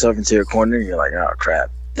back yourself into your corner and you're like, oh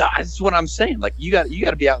crap. That's what I'm saying. Like you got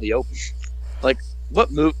to be out in the open. Like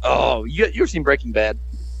what move? Oh, you ever seen Breaking Bad?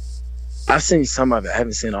 I've seen some of it. I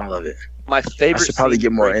haven't seen all of it. My favorite. I should probably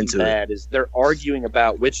get more Breaking into Bad it. Is they're arguing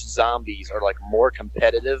about which zombies are like more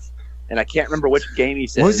competitive, and I can't remember which game he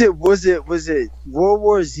said. Was it World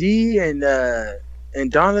War Z and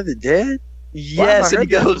Dawn of the Dead? Yes, and he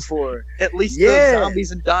goes before. At least those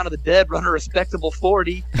zombies in Dawn of the Dead run a respectable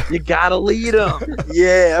 40. You gotta lead them.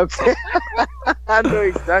 Yeah, okay. I know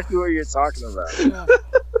exactly what you're talking about.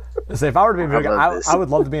 So if I were to be a video game, I would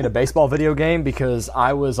love to be in a baseball video game because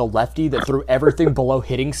I was a lefty that threw everything below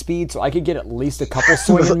hitting speed, so I could get at least a couple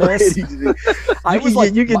swing and miss.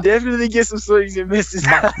 You can definitely get some swings and misses.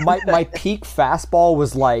 My peak fastball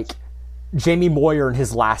was like Jamie Moyer in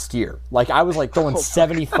his last year. Like I was like throwing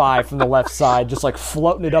 75 from the left side, just like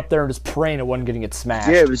floating it up there and just praying it wasn't getting it smashed.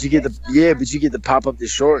 Yeah, but you get the pop up the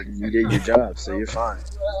short and you did your job, so you're fine.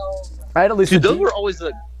 I had at least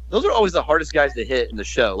those are always the hardest guys to hit in the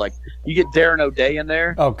show. Like you get Darren O'Day in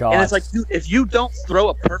there. Oh god. And it's like, dude, if you don't throw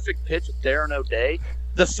a perfect pitch at Darren O'Day,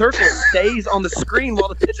 the circle stays on the screen while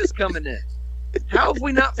the pitch is coming in. How have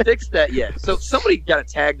we not fixed that yet? So somebody got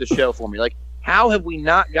to tag the show for me. Like, how have we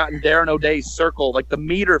not gotten Darren O'Day's circle, like the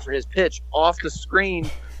meter for his pitch, off the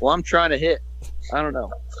screen while I'm trying to hit? I don't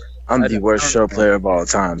know. I'm the worst show player of all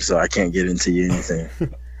time, so I can't get into anything.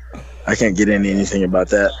 I can't get into anything about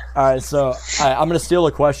that. All right, so I'm going to steal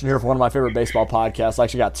a question here from one of my favorite baseball podcasts. I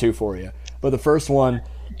actually got two for you. But the first one,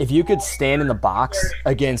 if you could stand in the box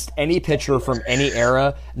against any pitcher from any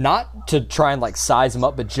era, not to try and like size him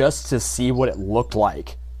up, but just to see what it looked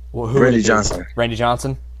like. Well, Randy Johnson. Randy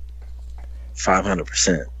Johnson?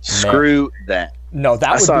 500%. Screw that. No,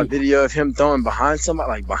 I saw a video of him throwing behind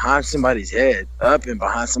somebody's head, up and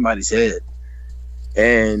behind somebody's head.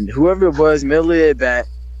 And whoever it was, middle of the bat,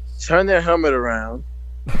 turned their helmet around,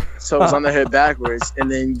 so it was on their head backwards,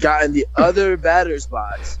 and then got in the other batter's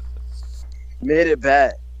box, made it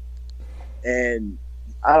bat. And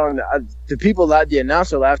I don't know, the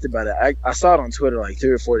announcer laughed about it. I saw it on Twitter like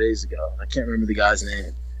 3 or 4 days ago. I can't remember the guy's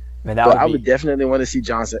name. Man, I would definitely want to see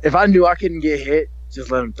Johnson. If I knew I couldn't get hit,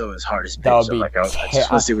 just let him throw his hardest pitch. I just want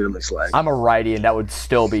to see what it looks like. I'm a righty, and that would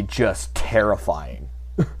still be just terrifying.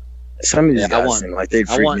 Some of these guys seem like they'd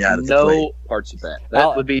freak me out at the plate. No parts of that.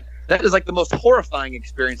 That is like the most horrifying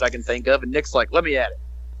experience I can think of. And Nick's like, let me at it.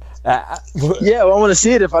 Yeah, well, I want to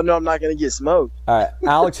see it if I know I'm not going to get smoked. All right,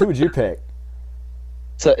 Alex, who would you pick?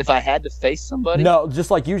 So if I had to face somebody? No, just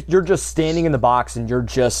like you're just standing in the box and you're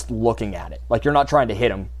just looking at it. Like you're not trying to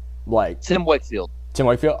hit him. Like Tim Wakefield.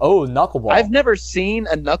 Oh, knuckleball. I've never seen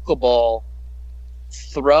a knuckleball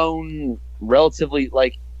thrown relatively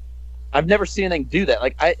like. I've never seen anything do that.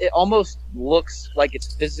 Like it almost looks like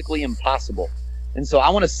it's physically impossible. And so I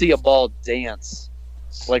want to see a ball dance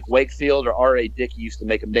like Wakefield or R.A. Dickey used to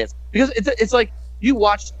make them dance. Because it's like you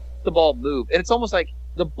watch the ball move, and it's almost like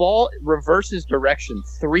the ball reverses direction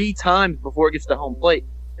 3 times before it gets to home plate.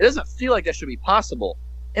 It doesn't feel like that should be possible.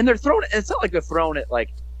 And they're throwing it. It's not like they're throwing it like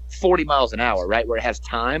 40 miles an hour, right, where it has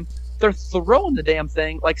time. They're throwing the damn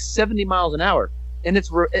thing like 70 miles an hour. and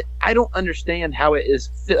I don't understand how it is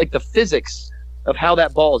like the physics of how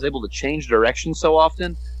that ball is able to change direction so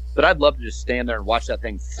often. But I'd love to just stand there and watch that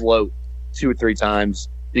thing float 2 or 3 times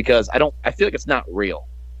because I feel like it's not real.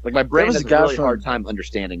 Like my brain has a really hard time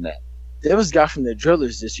understanding that. There was a guy from the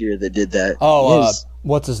Drillers this year that did that. Oh,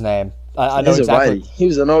 what's his name? I know exactly. He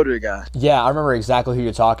was an older guy. Yeah, I remember exactly who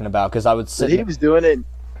you're talking about because I would sit. But he was doing it.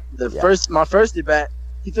 My first at bat,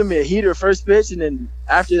 he threw me a heater first pitch, and then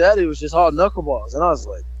after that, it was just all knuckleballs, and I was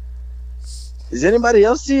like, "Is anybody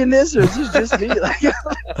else seeing this, or is this just me?" Like,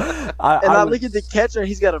 I look at the catcher, and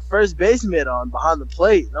he's got a first base mitt on behind the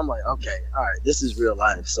plate, and I'm like, "Okay, all right, this is real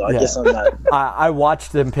life." So I guess I'm not. I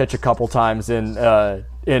watched him pitch a couple times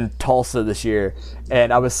in Tulsa this year,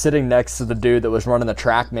 and I was sitting next to the dude that was running the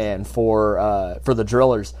TrackMan for the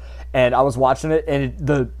Drillers, and I was watching it, and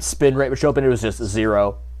the spin rate would show up, and it was just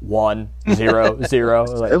 0, 1, 0, 0.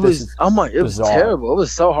 Like, it was terrible. It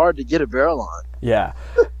was so hard to get a barrel on. Yeah,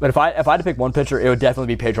 but if I had to pick one pitcher, it would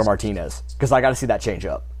definitely be Pedro Martinez because I got to see that change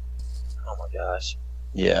up. Oh my gosh.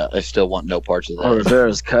 Yeah, I still want no parts of that. Oh,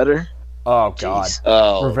 Rivera's cutter. Oh God. Jeez.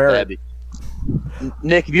 Oh, Rivera.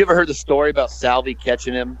 Nick, have you ever heard the story about Salvi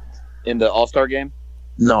catching him in the All-Star game?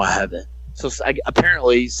 No, I haven't. So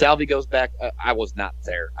apparently Salvi goes back. I was not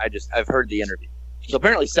there. I've heard the interview. So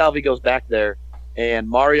apparently Salvi goes back there, and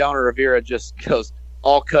Mariano Rivera just goes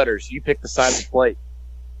all cutters. You pick the side of the plate.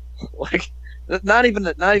 Like not even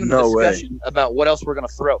a discussion about what else we're gonna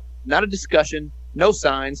throw. Not a discussion. No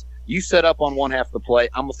signs. You set up on one half of the play.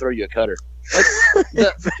 I'm gonna throw you a cutter.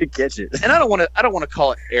 Like, catch it. And I don't want to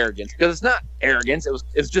call it arrogance because it's not arrogance.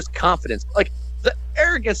 It's just confidence. Like the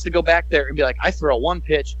arrogance to go back there and be like, I throw one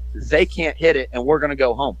pitch, they can't hit it, and we're gonna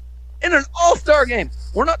go home. In an All-Star game,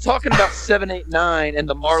 we're not talking about 7, 8, 9 and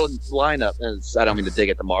the Marlins lineup. And I don't mean to dig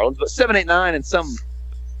at the Marlins, but 7, 8, 9 and some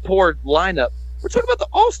poor lineup. We're talking about the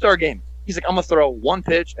All-Star game. He's like, I'm gonna throw one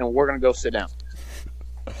pitch, and we're gonna go sit down.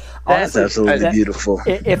 That's absolutely beautiful.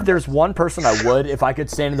 If there's one person I would, if I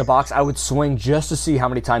could stand in the box, I would swing just to see how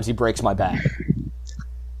many times he breaks my bat.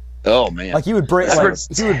 Oh man! Like he would break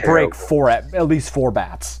at least 4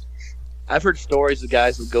 bats. I've heard stories of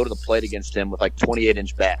guys who go to the plate against him with like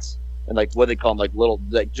 28-inch bats and like what they call them, like little,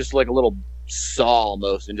 like just like a little saw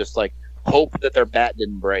almost, and just like hope that their bat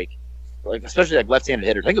didn't break. Like especially like left-handed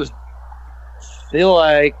hitters. I feel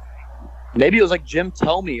like maybe it was like Jim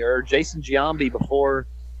Thome or Jason Giambi before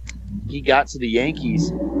he got to the Yankees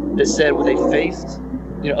that said when they faced,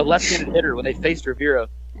 a left-handed hitter, when they faced Rivera,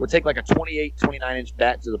 would take like a 28, 29-inch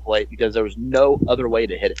bat to the plate because there was no other way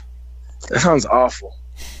to hit it. That sounds awful.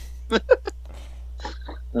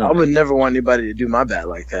 I would never want anybody to do my bat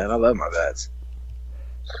like that. I love my bats.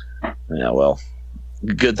 Yeah, well,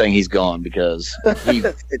 good thing he's gone because he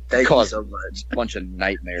caused so much. a bunch of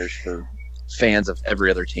nightmares for fans of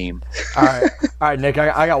every other team. All right, Nick.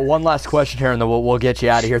 I got one last question here, and then we'll get you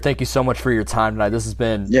out of here. Thank you so much for your time tonight. This has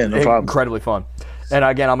been incredibly fun. And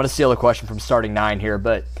again, I'm going to steal a question from Starting 9 here,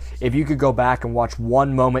 but if you could go back and watch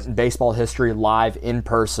one moment in baseball history live in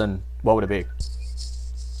person, what would it be?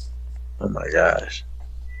 Oh my gosh.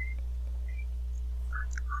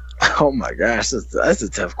 Oh my gosh, that's a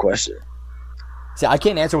tough question. See, I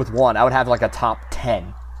can't answer with one. I would have like a top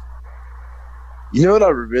 10. You know what I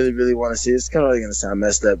really, really want to see? It's kind of going to sound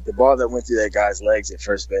messed up. The ball that went through that guy's legs at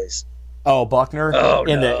first base. Oh, Buckner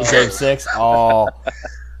in the Game 6? Oh.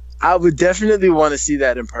 I would definitely want to see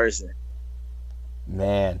that in person.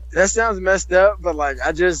 Man. That sounds messed up, but like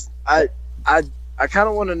I kind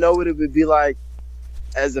of want to know what it would be like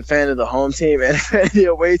as a fan of the home team and the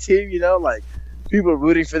away team, like people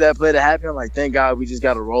rooting for that play to happen. I'm like, thank God we just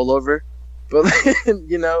got a rollover. But,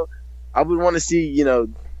 I would want to see,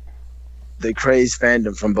 the crazed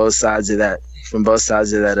fandom from both sides of that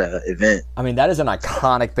event. I mean, that is an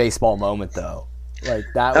iconic baseball moment, though. Like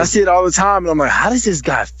that. I see it all the time, and I'm like, how does this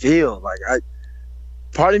guy feel? Like,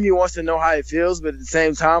 part of me wants to know how it feels, but at the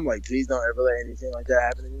same time, like, please don't ever let anything like that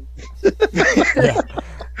happen to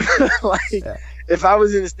me. If I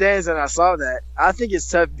was in the stands and I saw that, I think it's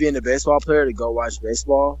tough being a baseball player to go watch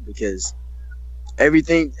baseball because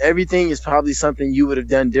everything is probably something you would have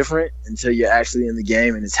done different until you're actually in the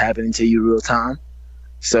game and it's happening to you real time.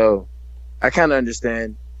 So I kind of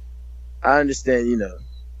understand. I understand,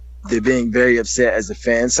 they're being very upset as a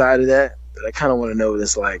fan side of that, but I kind of want to know what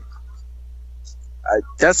it's like.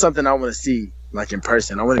 That's something I want to see, like in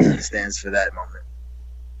person. I want to be in the stands for that moment.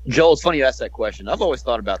 Joel, it's funny you asked that question. I've always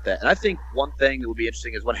thought about that. And I think one thing that would be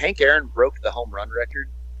interesting is when Hank Aaron broke the home run record,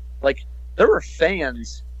 like there were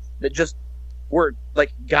fans that just were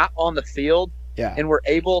like got on the field and were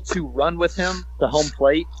able to run with him to home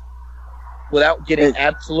plate without getting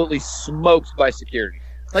absolutely smoked by security.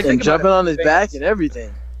 Like, And think about jumping it, on his fans- back and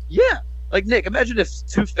everything. Yeah. Like, Nick, imagine if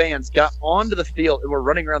two fans got onto the field and were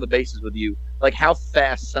running around the bases with you. Like, how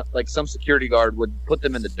fast some security guard would put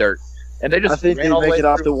them in the dirt. And they just I think ran they all the make way it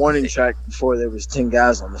off through. the warning track before there was 10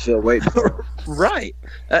 guys on the field waiting for him. Right.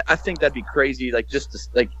 I think that'd be crazy. Like, just to,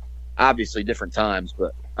 like, obviously different times,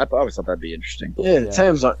 but I always thought that'd be interesting. Yeah,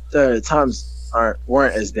 the times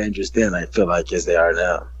weren't as dangerous then, I feel like, as they are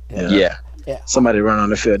now. You know? Yeah. Somebody run on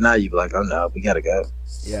the field now, you'd be like, oh no, we gotta go.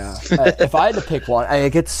 Yeah. If I had to pick one, it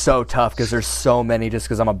gets so tough because there's so many just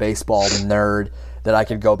because I'm a baseball nerd that I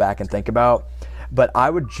could go back and think about. But I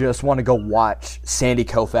would just want to go watch Sandy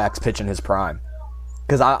Koufax pitch in his prime.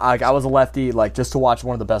 Because I was a lefty, like, just to watch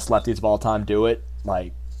one of the best lefties of all time do it,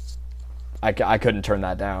 like, I couldn't turn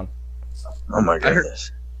that down. Oh my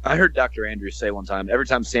goodness. I heard Dr. Andrews say one time, every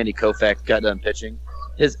time Sandy Koufax got done pitching,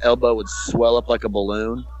 his elbow would swell up like a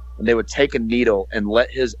balloon, and they would take a needle and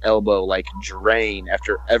let his elbow, like, drain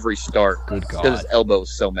after every start. Good God. Because his elbow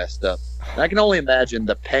was so messed up. And I can only imagine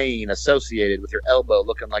the pain associated with your elbow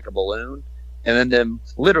looking like a balloon, and then them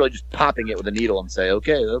literally just popping it with a needle and say,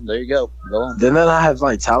 okay, well, there you go. Go on. Didn't I have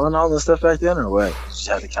like Tylenol and stuff back then, or what? You just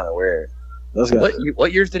had to kind of wear it. Those guys.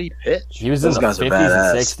 What years did he pitch? He was in Those the guys are 50s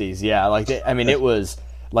badass. and 60s, yeah. Like, it was,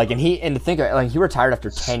 like, and to think, like, he retired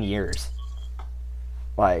after 10 years.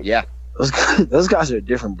 Like, Yeah. Those guys are a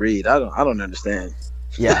different breed. I don't understand.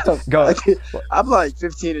 yeah. Go. I'm like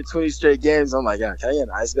 15 or 20 straight games. I'm like, yeah, can I get an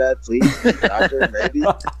ice bath, please? Doctor, maybe.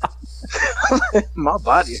 My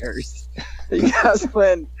body hurts. You guys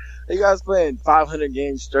playing 500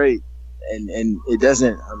 games straight, and it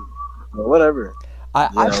doesn't. Whatever.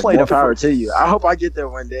 I played more a power to you. I hope I get there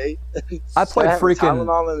one day. I played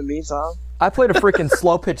Tylenol in the meantime. I played a freaking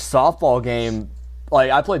slow pitch softball game. Like,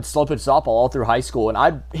 I played slow pitch softball all through high school, and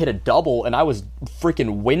I hit a double, and I was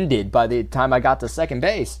freaking winded by the time I got to second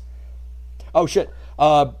base. Oh, shit.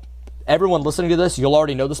 Everyone listening to this, you'll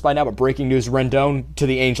already know this by now, but breaking news, Rendon to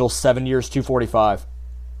the Angels, 7 years, 245.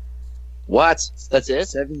 What? That's it?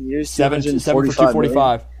 7 years, 7 for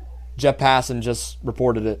 245. Jeff Passan just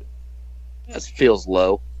reported it. That feels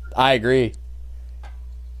low. I agree.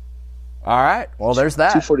 All right. Well, there's that.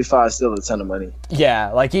 245 is still a ton of money.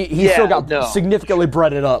 Yeah, like he still got no. significantly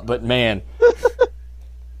breaded up, but man.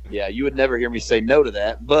 Yeah, you would never hear me say no to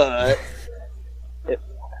that, but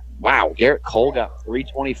wow, Garrett Cole got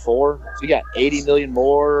 324. So he got 80 million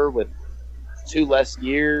more with 2 less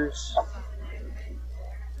years.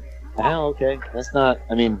 Wow, okay. That's not,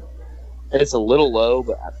 I mean, it's a little low,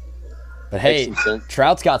 but Hey, makes some sense.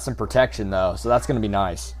 Trout's got some protection though, so that's going to be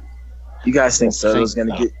nice. You guys think Soto's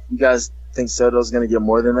gonna get? You guys think Soto's gonna get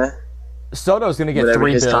more than that? Soto's going to get Whenever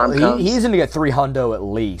his time $3 billion. comes. He's going to get $300 at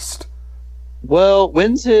least. Well,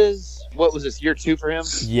 when's his, what was this, year 2 for him?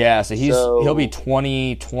 Yeah, so So- he'll be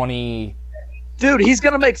 20. Dude, he's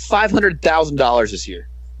going to make $500,000 this year.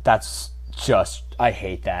 That's just, I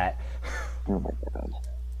hate that. Oh, my God.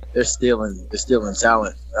 They're stealing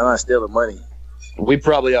talent. They're not stealing money. We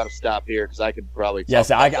probably ought to stop here because I could probably.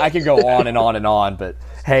 Yes, I could go on and on and on, but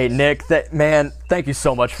hey, Nick, man, thank you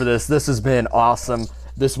so much for this. This has been awesome.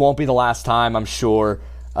 This won't be the last time, I'm sure.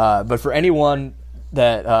 But for anyone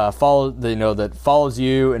that that follows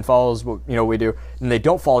you and follows what we do, and they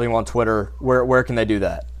don't follow you on Twitter, where can they do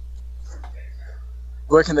that?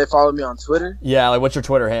 Where can they follow me on Twitter? Yeah, like what's your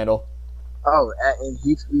Twitter handle? Oh, in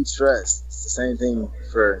Heath We Trust. It's the same thing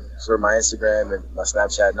for my Instagram and my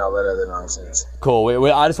Snapchat and all that other nonsense.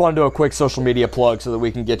 Cool. I just want to do a quick social media plug so that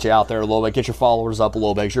we can get you out there a little bit, get your followers up a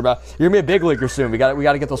little bit. You're gonna be a big leaguer soon. We got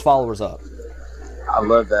to get those followers up. I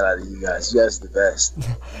love that out of you guys. You guys are the best.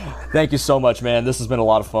 Thank you so much, man. This has been a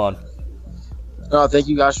lot of fun. No, thank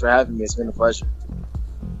you guys for having me. It's been a pleasure.